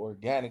to you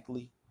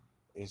organically,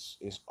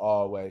 it's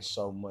always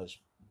so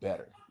much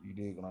better. You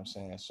dig what I'm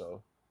saying?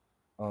 So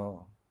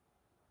um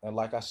and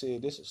like I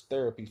said, this is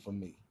therapy for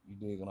me. You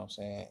dig what I'm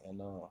saying?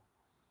 And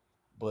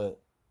but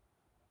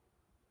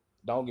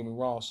don't get me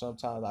wrong,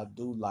 sometimes I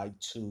do like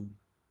to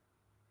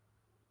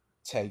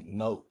take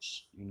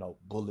notes,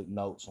 bullet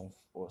notes on,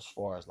 or as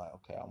far as like,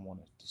 okay, I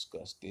want to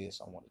discuss this,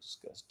 I want to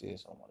discuss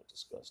this, I want to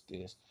discuss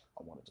this,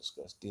 I want to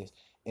discuss this.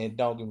 And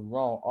don't get me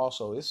wrong,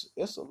 also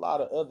it's a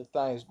lot of other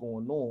things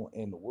going on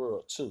in the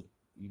world too.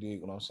 You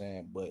dig what I'm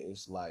saying? But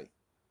it's like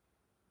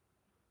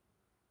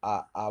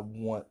I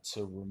want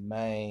to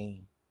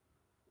remain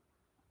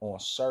on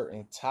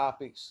certain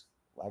topics.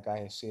 Like I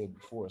had said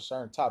before,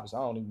 certain topics I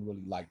don't even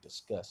really like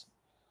discussing.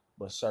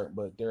 But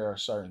there are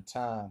certain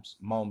times,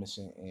 moments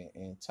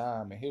in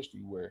time and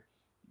history where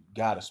you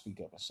gotta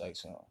speak up and say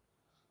something.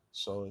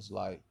 So it's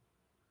like,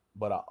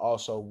 but I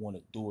also want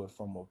to do it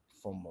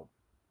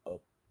a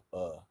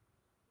a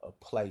a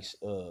place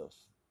of,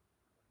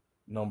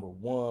 number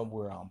one,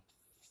 where I'm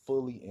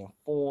fully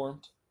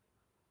informed,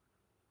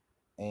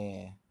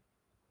 and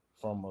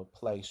from a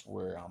place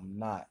where I'm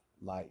not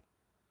like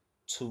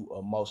too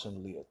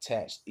emotionally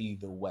attached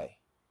either way.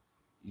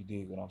 You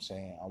dig what I'm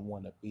saying? I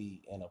want to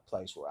be in a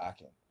place where I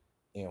can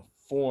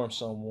inform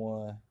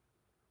someone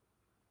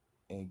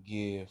and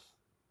give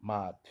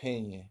my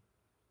opinion,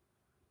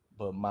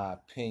 but my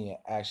opinion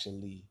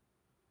actually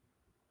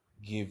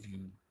give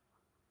you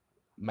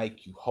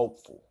make you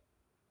hopeful.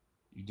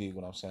 You dig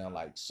what I'm saying?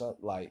 Like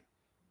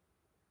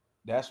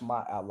that's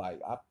my I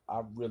like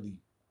I really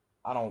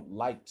I don't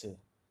like to,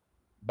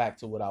 back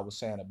to what I was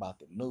saying about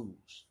the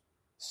news.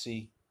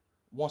 See,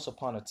 once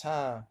upon a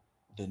time,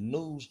 the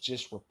news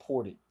just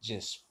reported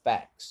just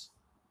facts.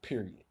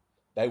 Period.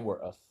 They were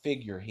a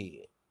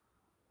figurehead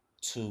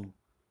to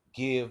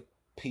give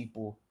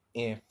people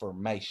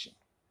information.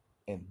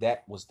 And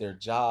that was their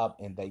job,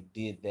 and they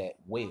did that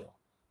well,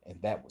 and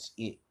that was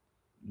it.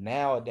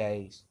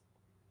 Nowadays,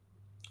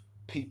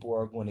 people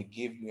are going to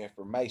give you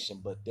information,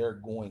 but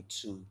there's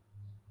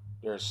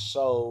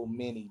so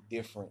many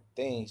different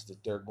things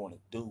that they're going to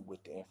do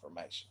with the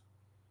information.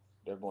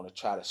 They're going to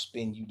try to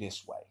spin you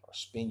this way or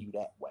spin you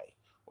that way,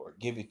 or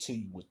give it to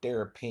you with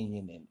their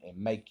opinion, and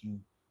make you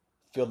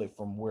feel it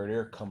from where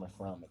they're coming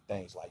from and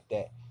things like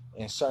that.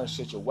 In certain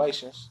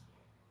situations,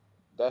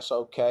 that's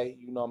okay,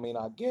 what I mean,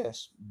 I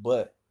guess.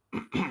 But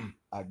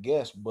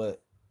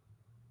but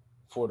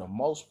for the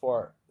most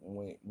part,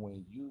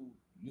 when you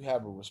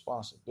have a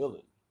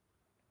responsibility,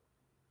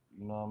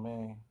 you know what I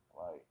mean?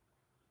 Like,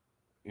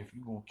 if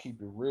you're gonna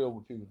keep it real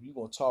with people, if you're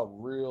gonna talk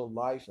real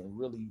life and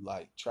really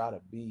like try to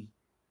be,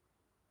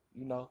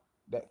 you know,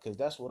 because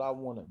that's what I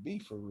want to be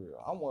for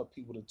real. I want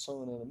people to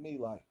tune into me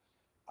like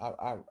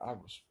I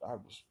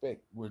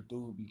respect where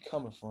dude be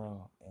coming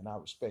from, and I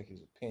respect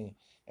his opinion,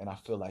 and I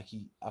feel like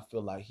he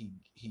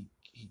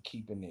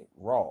keeping it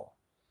raw.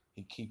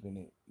 He keeping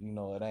it,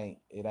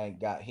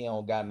 he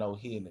don't got no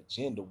hidden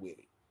agenda with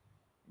it,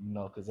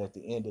 because at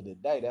the end of the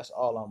day, that's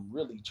all I'm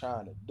really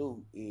trying to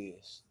do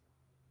is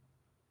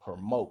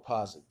promote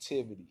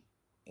positivity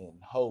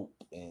and hope,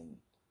 and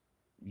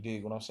you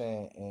dig what I'm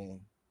saying,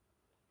 and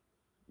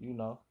you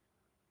know,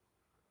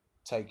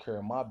 take care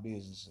of my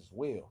business as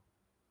well.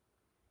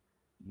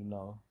 You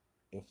know,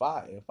 if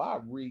I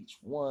reach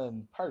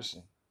one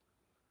person,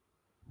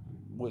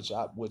 which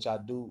I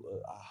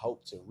do, I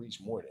hope to reach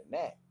more than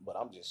that. But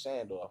I'm just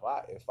saying though,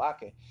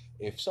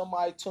 if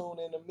somebody tune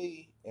into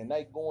me and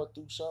they going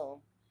through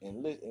something,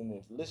 and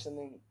if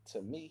listening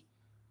to me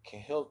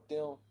can help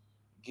them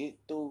get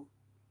through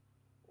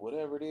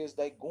whatever it is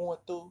they going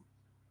through,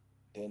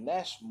 then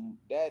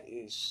that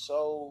is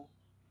so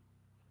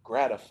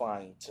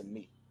gratifying to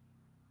me.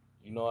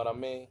 You know what I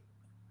mean?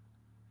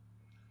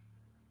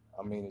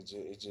 I mean,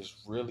 it just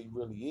really,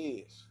 really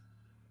is.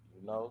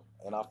 You know,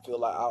 and I feel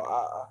like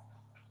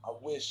I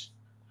wish,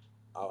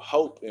 I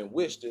hope and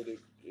wish that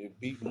it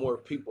be more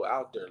people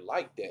out there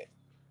like that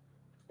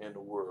in the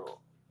world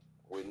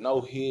with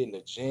no hidden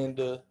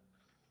agenda,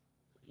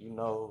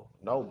 no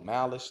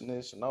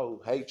maliceness,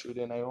 no hatred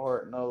in their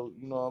heart, no,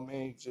 you know what I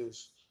mean?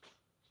 Just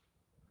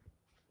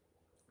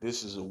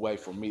this is a way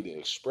for me to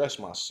express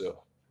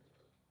myself,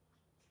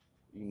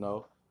 you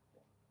know,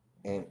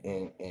 and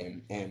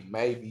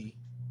maybe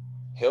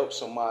help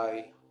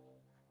somebody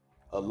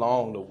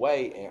along the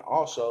way, and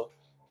also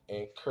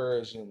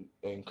encourage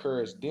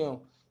them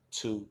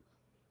to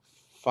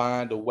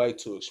find a way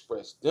to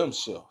express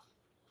themselves,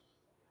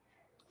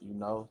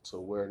 to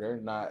where they're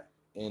not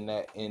in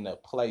a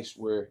place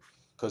where,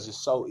 because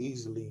it's so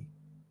easily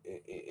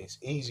it's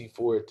easy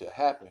for it to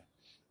happen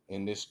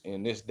in this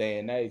day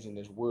and age, in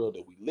this world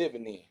that we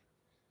living in,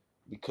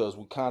 because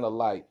we kind of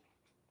like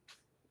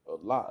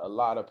a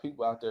lot of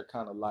people out there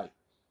kind of like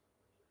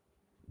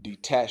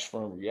detached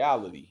from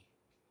reality,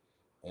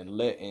 and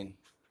letting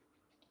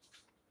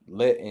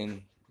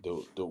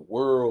the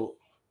world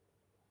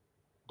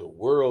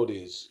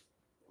is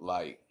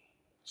like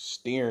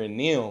steering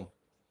them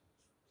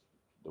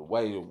the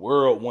way the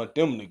world want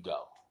them to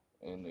go,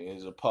 and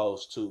as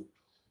opposed to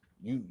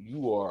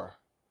you are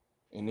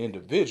an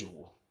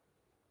individual.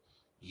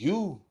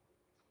 You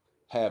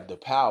have the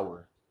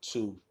power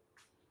to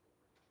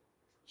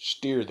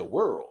steer the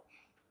world.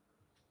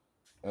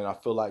 And I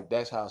feel like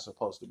that's how it's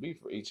supposed to be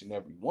for each and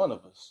every one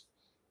of us.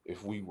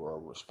 If we were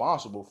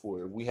responsible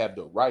for it, if we have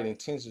the right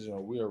intentions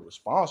and we are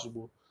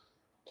responsible,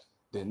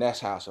 then that's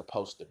how it's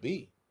supposed to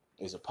be.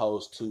 As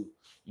opposed to,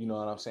 you know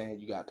what I'm saying?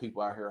 You got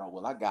people out here, oh,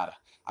 well, I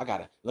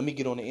gotta, let me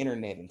get on the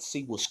internet and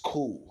see what's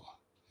cool.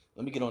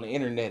 Let me get on the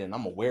internet and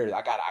I'm gonna wear it.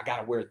 I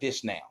gotta wear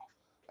this now.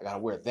 I gotta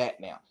wear that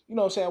now. You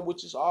know what I'm saying?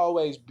 Which has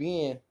always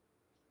been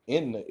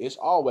it's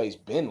always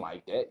been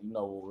like that.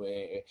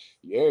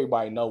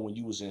 Everybody know when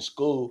you was in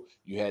school,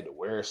 you had to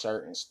wear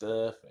certain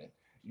stuff, and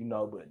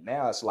but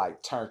now it's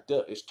like turned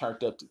up. It's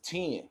turned up to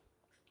 10.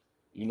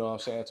 You know what I'm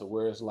saying? To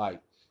where it's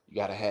like you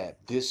gotta have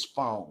this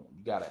phone.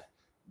 You gotta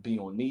be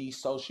on these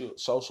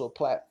social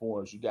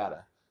platforms. You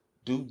gotta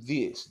do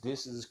this.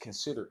 This is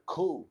considered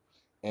cool.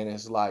 And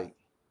it's like,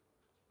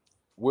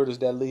 where does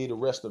that leave the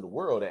rest of the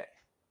world at?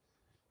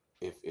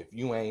 If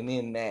you ain't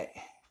in that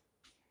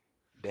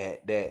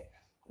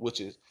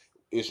which is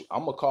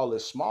I'm gonna call it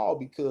small,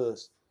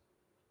 because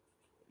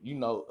you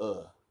know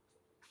uh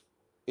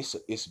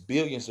it's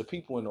billions of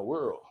people in the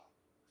world,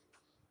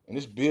 and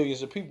it's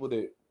billions of people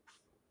that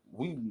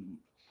we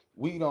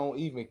we don't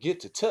even get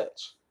to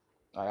touch.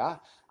 Like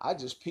I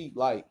just peep,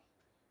 like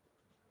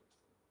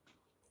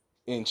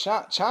in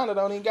China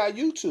don't even got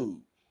YouTube.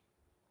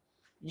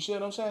 You see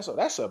what I'm saying? So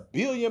that's a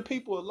billion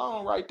people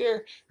alone right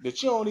there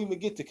that you don't even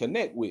get to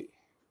connect with.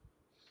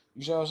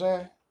 You see what I'm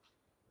saying?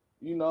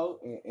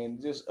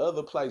 And just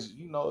other places,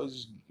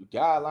 it's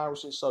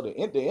guidelines. So the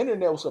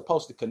internet was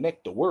supposed to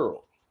connect the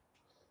world.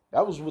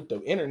 That was what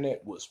the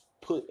internet was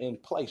put in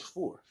place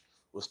for,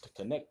 was to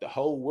connect the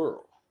whole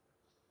world.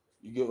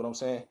 You get what I'm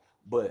saying?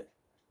 But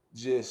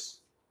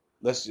just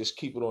let's just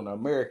keep it on the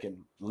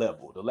American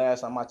level. The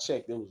last time I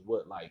checked, it was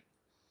what, like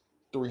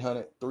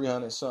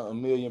 300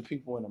 something million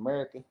people in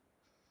America.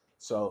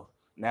 So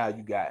now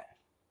you got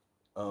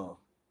um,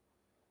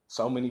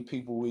 so many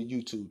people with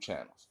YouTube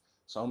channels,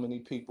 so many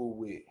people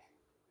with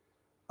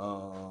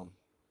um,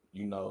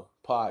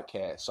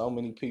 podcasts, so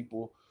many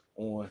people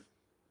on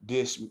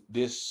these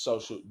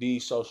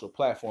social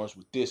platforms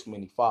with this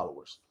many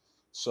followers.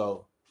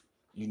 So,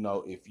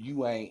 if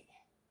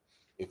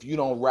you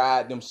don't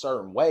ride them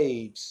certain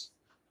waves,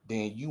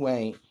 then you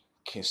ain't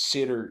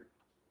considered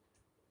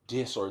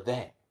this or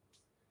that.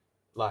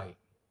 Like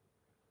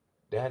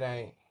that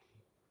ain't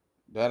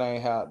that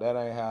ain't how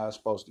it's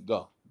supposed to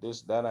go.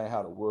 That ain't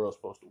how the world's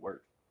supposed to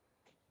work.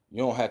 You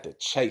don't have to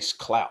chase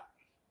clout.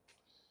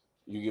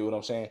 You get what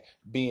I'm saying?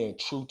 Being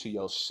true to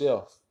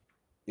yourself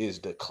is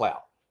the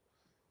clout.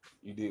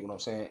 You dig what I'm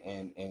saying?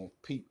 And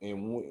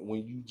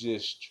when you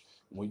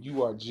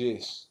are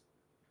just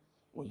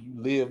when you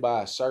live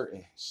by a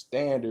certain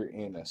standard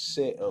and a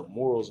set of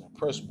morals and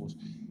principles,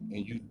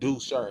 and you do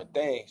certain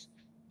things,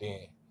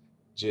 then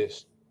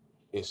just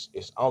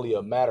it's only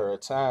a matter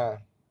of time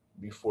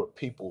before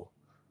people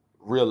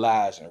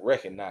realize and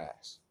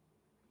recognize.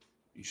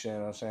 You see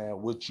what I'm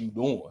saying? What you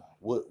doing?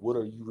 What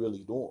are you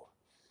really doing?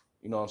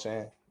 You know what I'm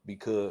saying?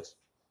 Because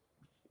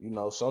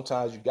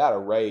sometimes you gotta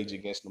rage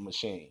against the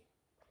machine,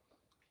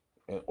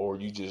 or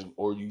you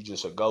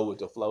just a go with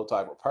the flow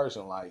type of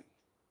person. Like,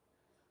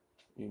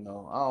 I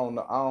don't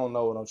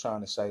know what I'm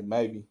trying to say.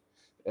 Maybe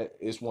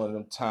it's one of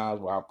them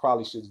times where I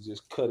probably should have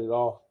just cut it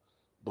off,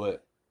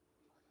 but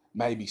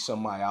maybe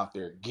somebody out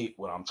there get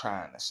what I'm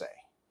trying to say.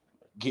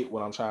 Get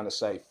what I'm trying to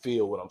say,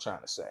 feel what I'm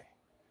trying to say.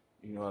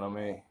 You know what I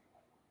mean?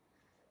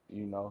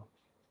 You know,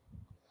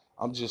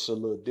 I'm just a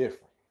little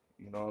different.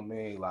 You know what I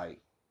mean? Like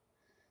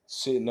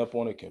sitting up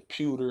on a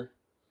computer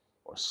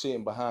or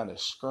sitting behind a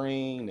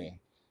screen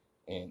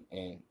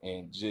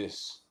and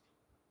just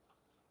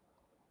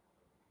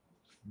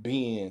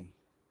being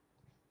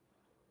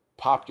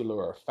popular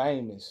or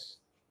famous,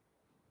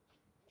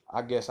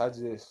 I guess I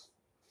just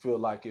feel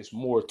like it's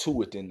more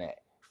to it than that.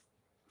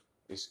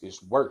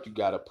 It's work you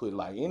gotta put.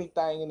 Like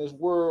anything in this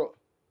world,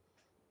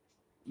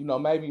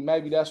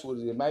 maybe that's what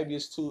it is. Maybe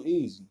it's too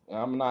easy. And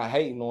I'm not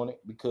hating on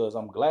it because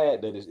I'm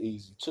glad that it's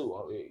easy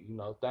too.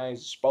 Things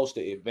are supposed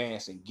to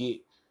advance and get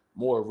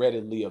more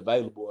readily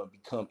available and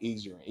become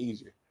easier and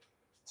easier.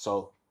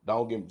 So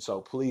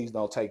please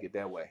don't take it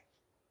that way.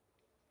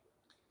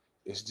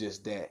 It's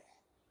just that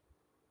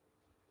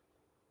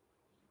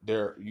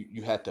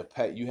you have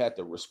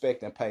to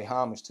respect and pay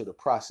homage to the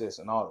process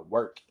and all the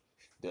work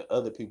that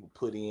other people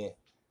put in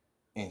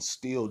and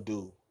still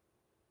do.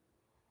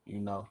 You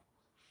know,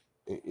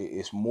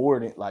 it's more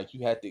than like you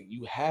gotta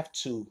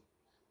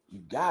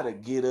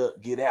get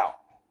up, get out,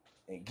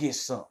 and get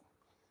something.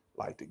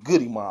 Like the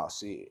Goody Mob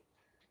said.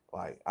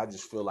 Like I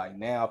just feel like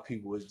now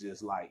people is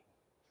just like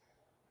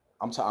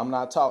I'm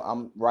not talking.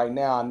 I'm right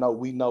now. I know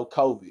we know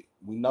COVID.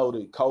 We know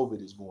that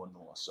COVID is going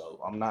on. So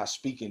I'm not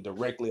speaking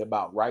directly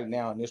about right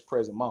now in this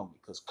present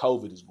moment because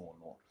COVID is going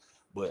on.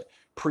 But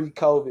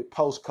pre-COVID,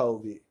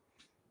 post-COVID,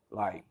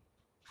 like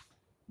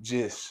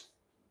just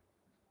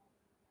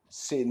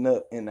sitting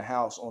up in the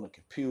house on a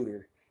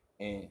computer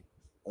and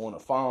on a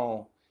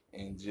phone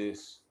and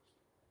just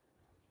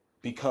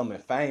becoming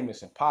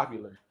famous and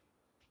popular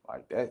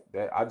like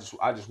that I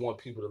just want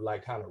people to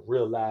like kind of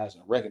realize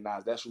and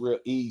recognize that's real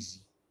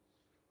easy.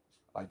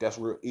 Like that's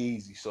real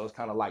easy. So it's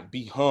kind of like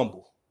be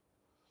humble.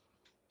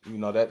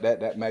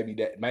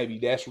 Maybe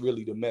that's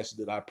really the message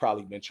that I've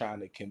probably been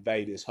trying to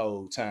convey this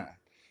whole time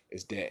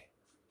is that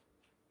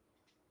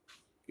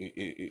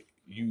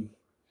you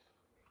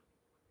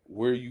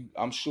where you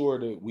I'm sure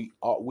that we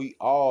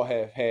all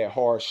have had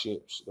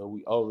hardships that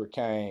we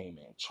overcame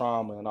and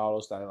trauma and all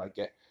those things like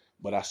that.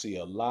 But I see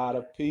a lot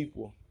of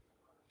people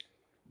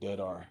that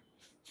are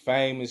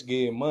famous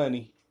getting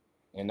money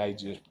and they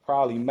just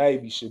probably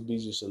maybe should be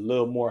just a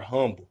little more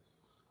humble.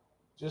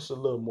 Just a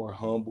little more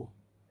humble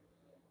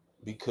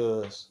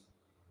because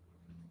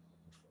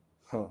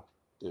huh,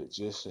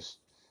 just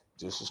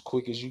as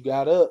quick as you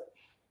got up,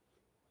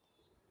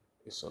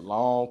 it's a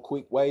long,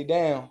 quick way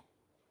down.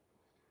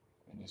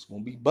 And it's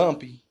gonna be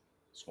bumpy.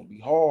 It's gonna be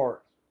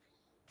hard.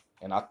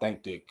 And I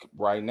think that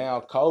right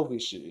now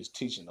COVID is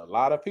teaching a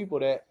lot of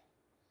people that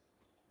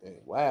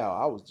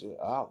wow,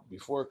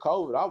 before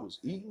COVID, I was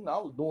eating, I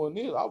was doing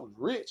this, I was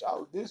rich, I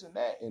was this and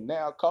that, and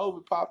now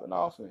COVID popping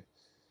off and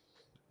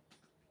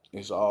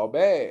it's all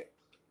bad.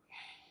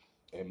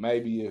 And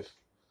maybe if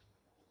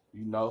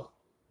you know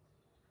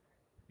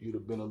you'd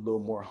have been a little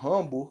more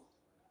humble,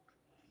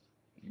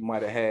 you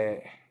might have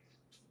had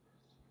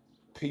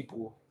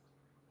people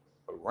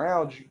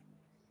around you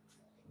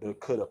that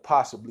could have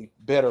possibly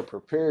better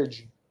prepared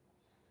you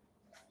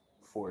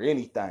for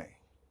anything.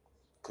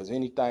 Because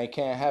anything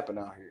can happen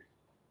out here,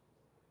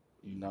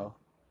 you know?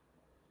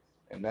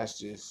 And that's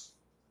just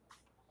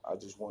I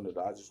just want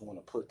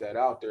to put that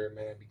out there,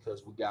 man,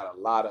 because we got a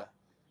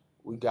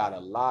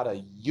lot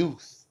of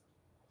youth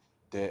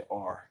that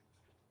are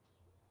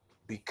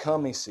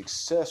becoming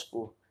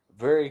successful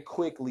very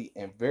quickly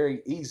and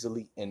very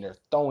easily, and they're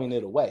throwing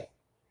it away.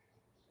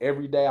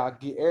 Every day,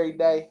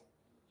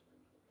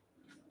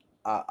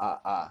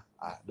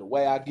 the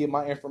way I get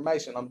my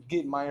information, I'm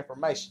getting my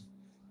information,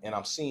 and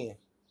I'm seeing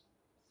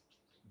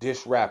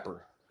this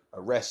rapper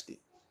arrested,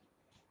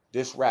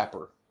 this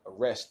rapper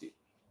arrested,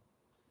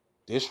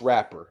 this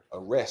rapper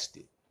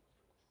arrested.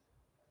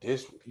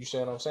 This, you see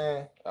what I'm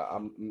saying?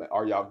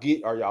 Are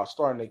y'all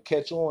starting to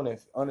catch on and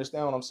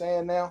understand what I'm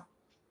saying now?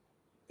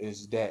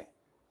 Is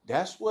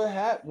that's what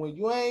happened when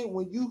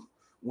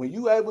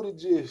you able to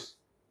just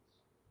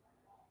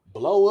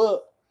blow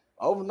up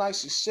overnight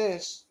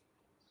success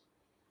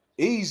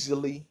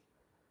easily,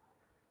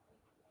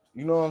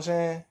 you know what I'm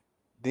saying?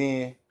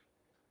 Then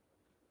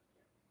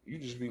you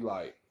just be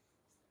like,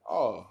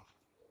 oh,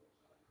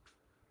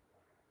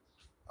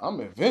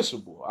 I'm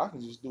invincible. I can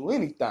just do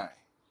anything.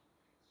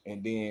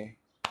 And then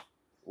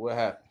what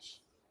happens?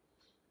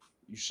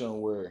 You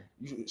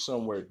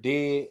somewhere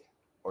dead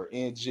or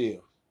in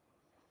jail.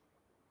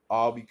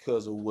 All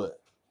because of what?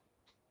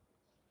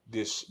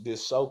 This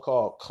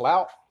so-called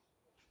clout.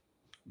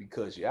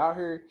 Because y'all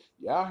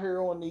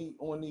here on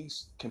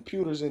these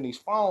computers and these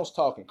phones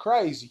talking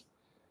crazy.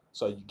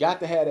 So you got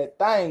to have that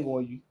thing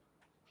on you.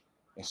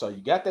 And so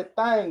you got that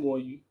thing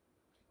on you,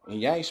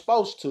 and you ain't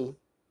supposed to.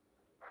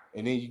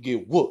 And then you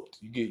get whooped.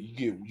 You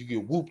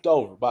get whooped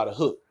over by the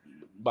hook,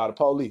 by the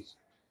police.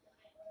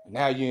 And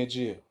now you're in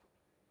jail.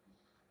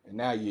 And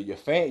now you're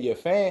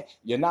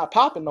not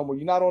popping no more.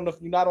 You're not on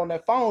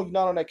that phone, you're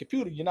not on that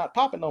computer, you're not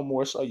popping no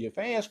more. So your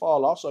fans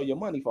fall off, so your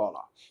money fall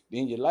off.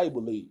 Then your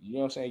label leave. You know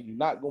what I'm saying? You're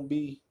not gonna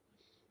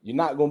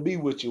be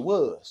what you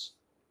was.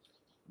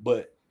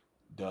 But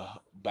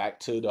back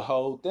to the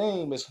whole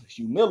thing is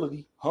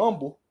humility,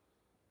 humble.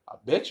 I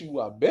bet you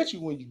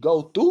when you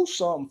go through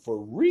something for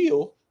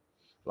real,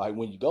 like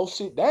when you go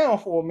sit down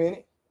for a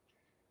minute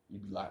You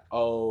be like,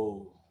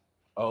 oh,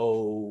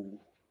 oh,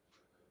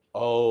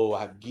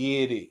 I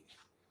get it.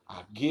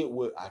 I get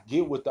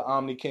what the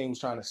Omni King was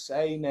trying to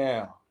say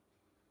now.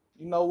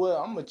 You know what?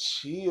 I'm gonna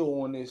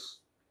chill on this,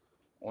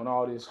 on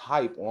all this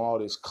hype, on all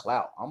this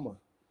clout. I'm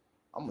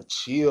gonna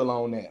chill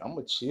on that. I'm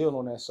gonna chill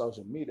on that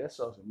social media. That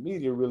social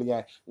media really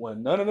ain't.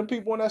 When none of the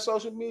people on that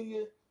social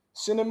media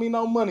sending me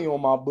no money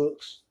on my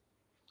books.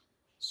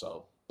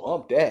 So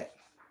bump that.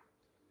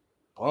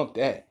 Bump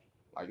that.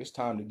 Like it's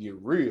time to get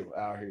real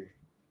out here.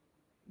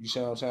 You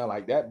see what I'm saying?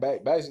 Like that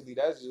basically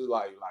that's just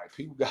like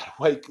people gotta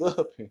wake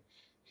up and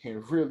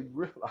really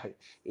like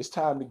it's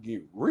time to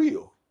get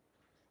real.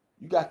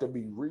 You got to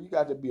be real, you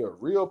got to be a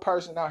real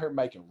person out here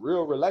making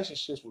real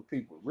relationships with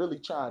people, really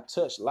trying to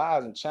touch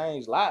lives and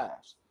change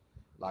lives.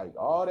 Like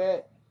all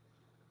that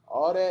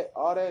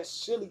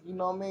silly, you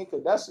know what I mean?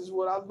 Cause that's just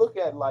what I look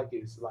at like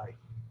it's like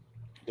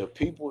the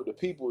people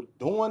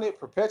doing it,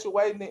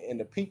 perpetuating it, and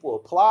the people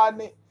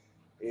applauding it,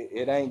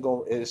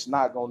 it's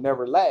not gonna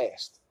never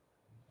last.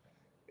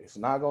 It's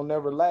not gonna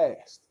never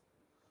last.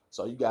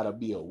 So you gotta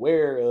be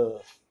aware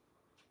of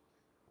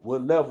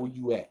what level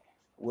you at.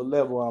 What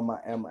level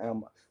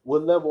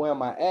what level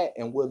am I at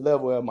and what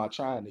level am I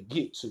trying to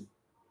get to? You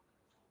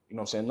know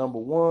what I'm saying? Number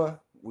one,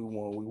 we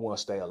want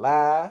to stay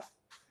alive,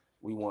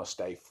 we want to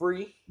stay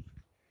free,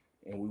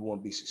 and we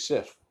want to be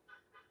successful.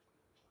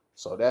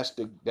 So that's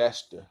the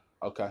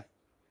okay.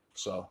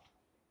 So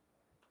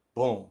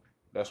boom,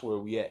 that's where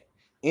we at.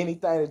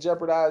 Anything to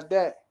jeopardize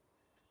that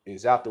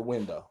is out the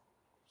window.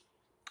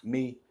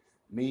 Me,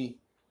 me,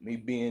 me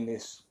being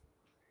this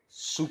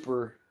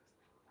super,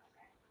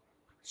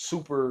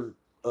 super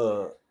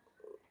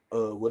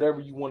whatever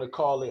you want to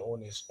call it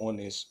on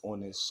this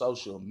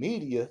social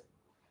media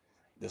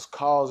that's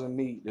causing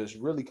me, that's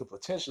really could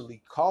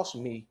potentially cost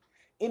me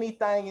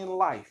anything in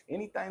life,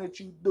 anything that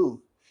you do,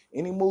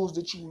 any moves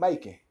that you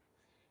making,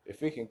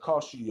 if it can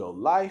cost you your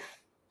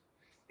life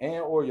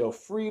and or your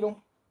freedom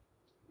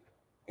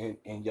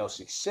and your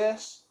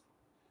success,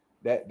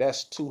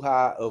 that's too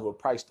high of a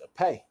price to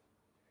pay.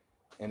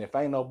 And if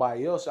ain't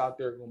nobody else out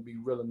there gonna be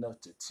real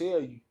enough to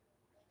tell you,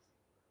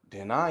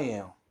 then I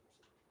am.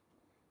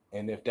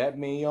 And if that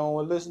mean you don't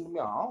want to listen to me,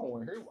 I don't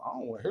want to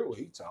hear what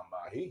he talking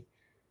about. He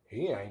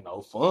ain't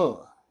no fun.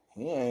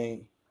 He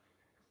ain't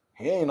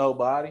he ain't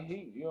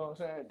nobody. You know what I'm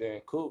saying?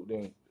 Then cool.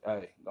 Then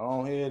hey,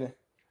 go ahead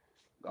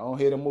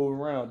and move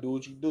around. Do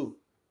what you do.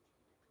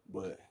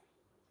 But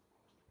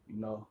you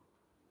know,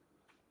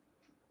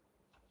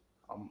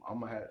 I'm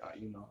gonna have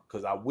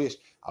because I wish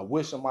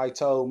somebody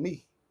told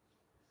me.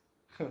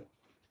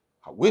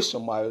 I wish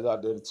somebody was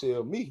out there to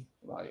tell me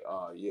like,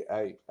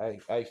 yeah,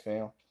 hey,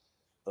 fam.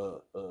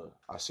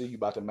 I see you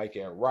about to make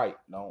it right.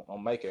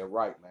 Don't make it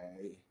right,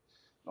 man.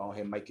 Go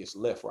ahead and make this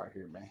left right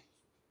here, man.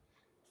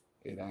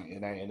 It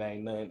ain't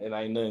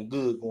nothing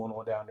good going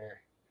on down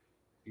there.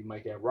 You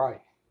make that right.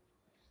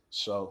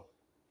 So,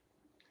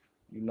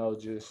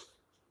 just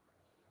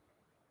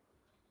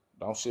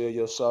don't sell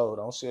your soul.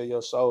 Don't sell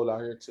your soul out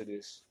here to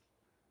this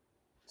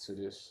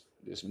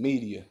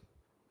media,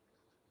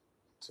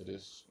 to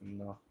this,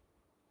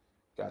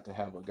 got to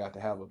have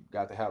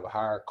a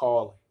higher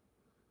calling,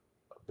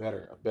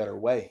 a better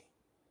way,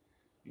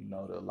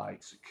 to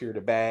like secure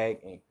the bag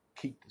and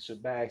keep the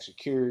bag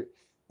secured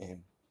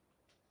and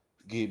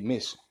get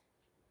missing.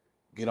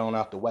 Get on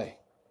out the way.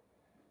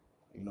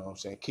 You know what I'm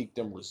saying? Keep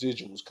them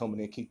residuals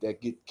coming in. Keep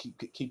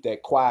that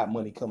quiet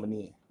money coming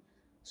in.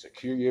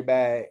 Secure your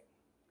bag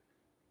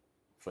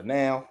for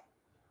now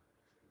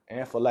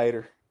and for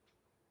later,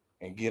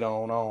 and get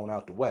on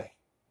out the way.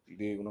 You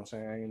dig what I'm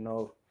saying?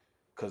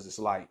 Because it's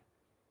like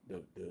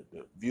the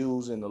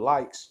views and the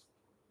likes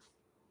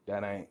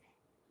that ain't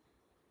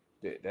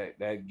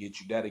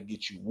that'll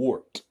get you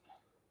warped.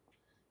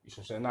 You know what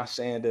I'm saying? Not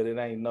saying that it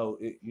ain't you know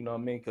what I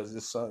mean? Because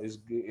it's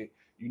good.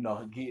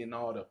 Getting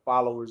all the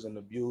followers and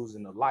the views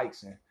and the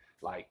likes and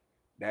like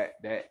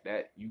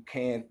that you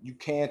can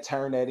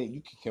turn that in.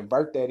 You can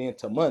convert that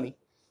into money.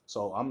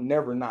 So I'm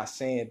never not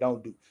saying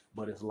don't do,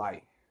 but it's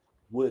like,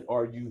 what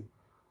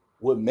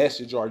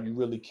message are you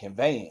really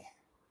conveying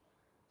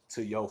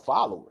to your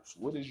followers?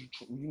 What is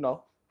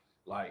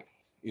like,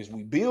 is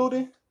we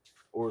building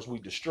or is we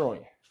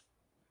destroying?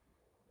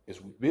 Is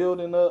we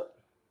building up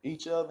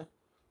each other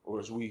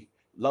or is we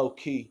low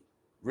key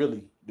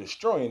really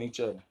destroying each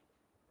other?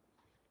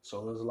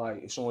 So it's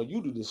like it's on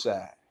you to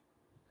decide.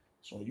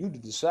 It's on you to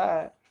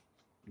decide.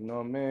 You know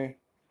what I mean?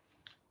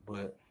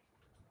 But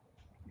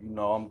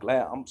I'm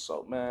glad. I'm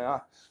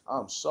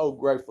so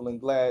grateful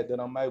and glad that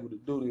I'm able to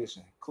do this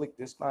and click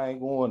this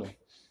thing on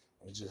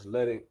and just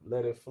let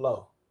it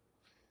flow.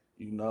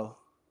 You know,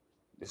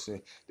 this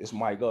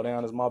might go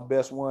down as my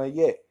best one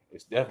yet.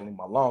 It's definitely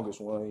my longest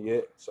one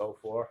yet so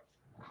far.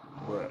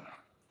 But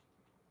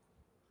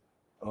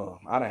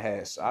I done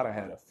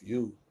had a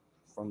few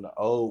from the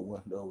old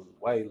one that was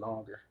way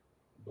longer.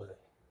 But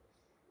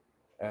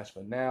as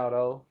for now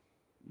though,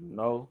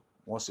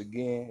 once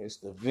again, it's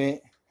the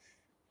vent.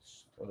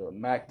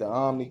 Mac the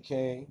Omni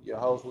King, your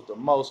host with the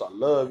most. I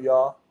love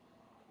y'all.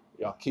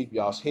 Y'all keep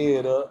y'all's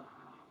head up.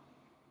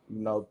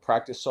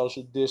 Practice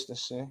social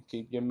distancing.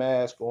 Keep your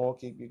mask on.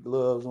 Keep your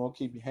gloves on.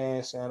 Keep your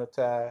hands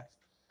sanitized.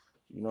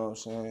 You know what I'm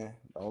saying?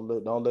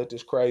 Don't let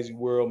this crazy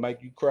world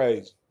make you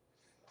crazy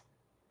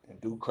and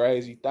do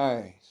crazy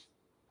things.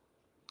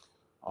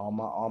 All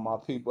my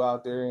people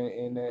out there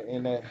in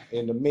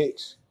the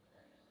mix,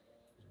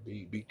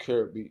 be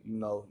careful.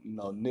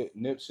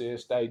 Nip said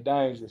stay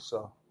dangerous,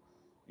 so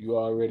you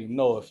already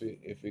know if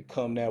it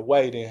come that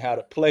way, then how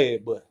to play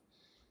it. But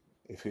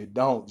if it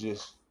don't,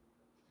 just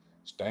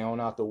stay on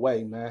out the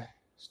way, man.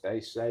 Stay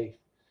safe.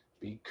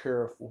 Be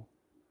careful.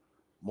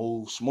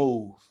 Move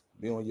smooth.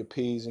 Be on your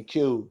P's and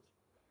Q's.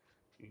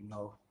 You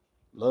know,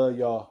 love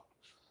y'all.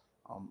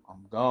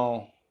 I'm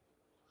gone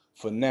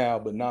for now,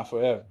 but not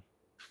forever.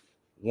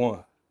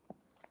 One.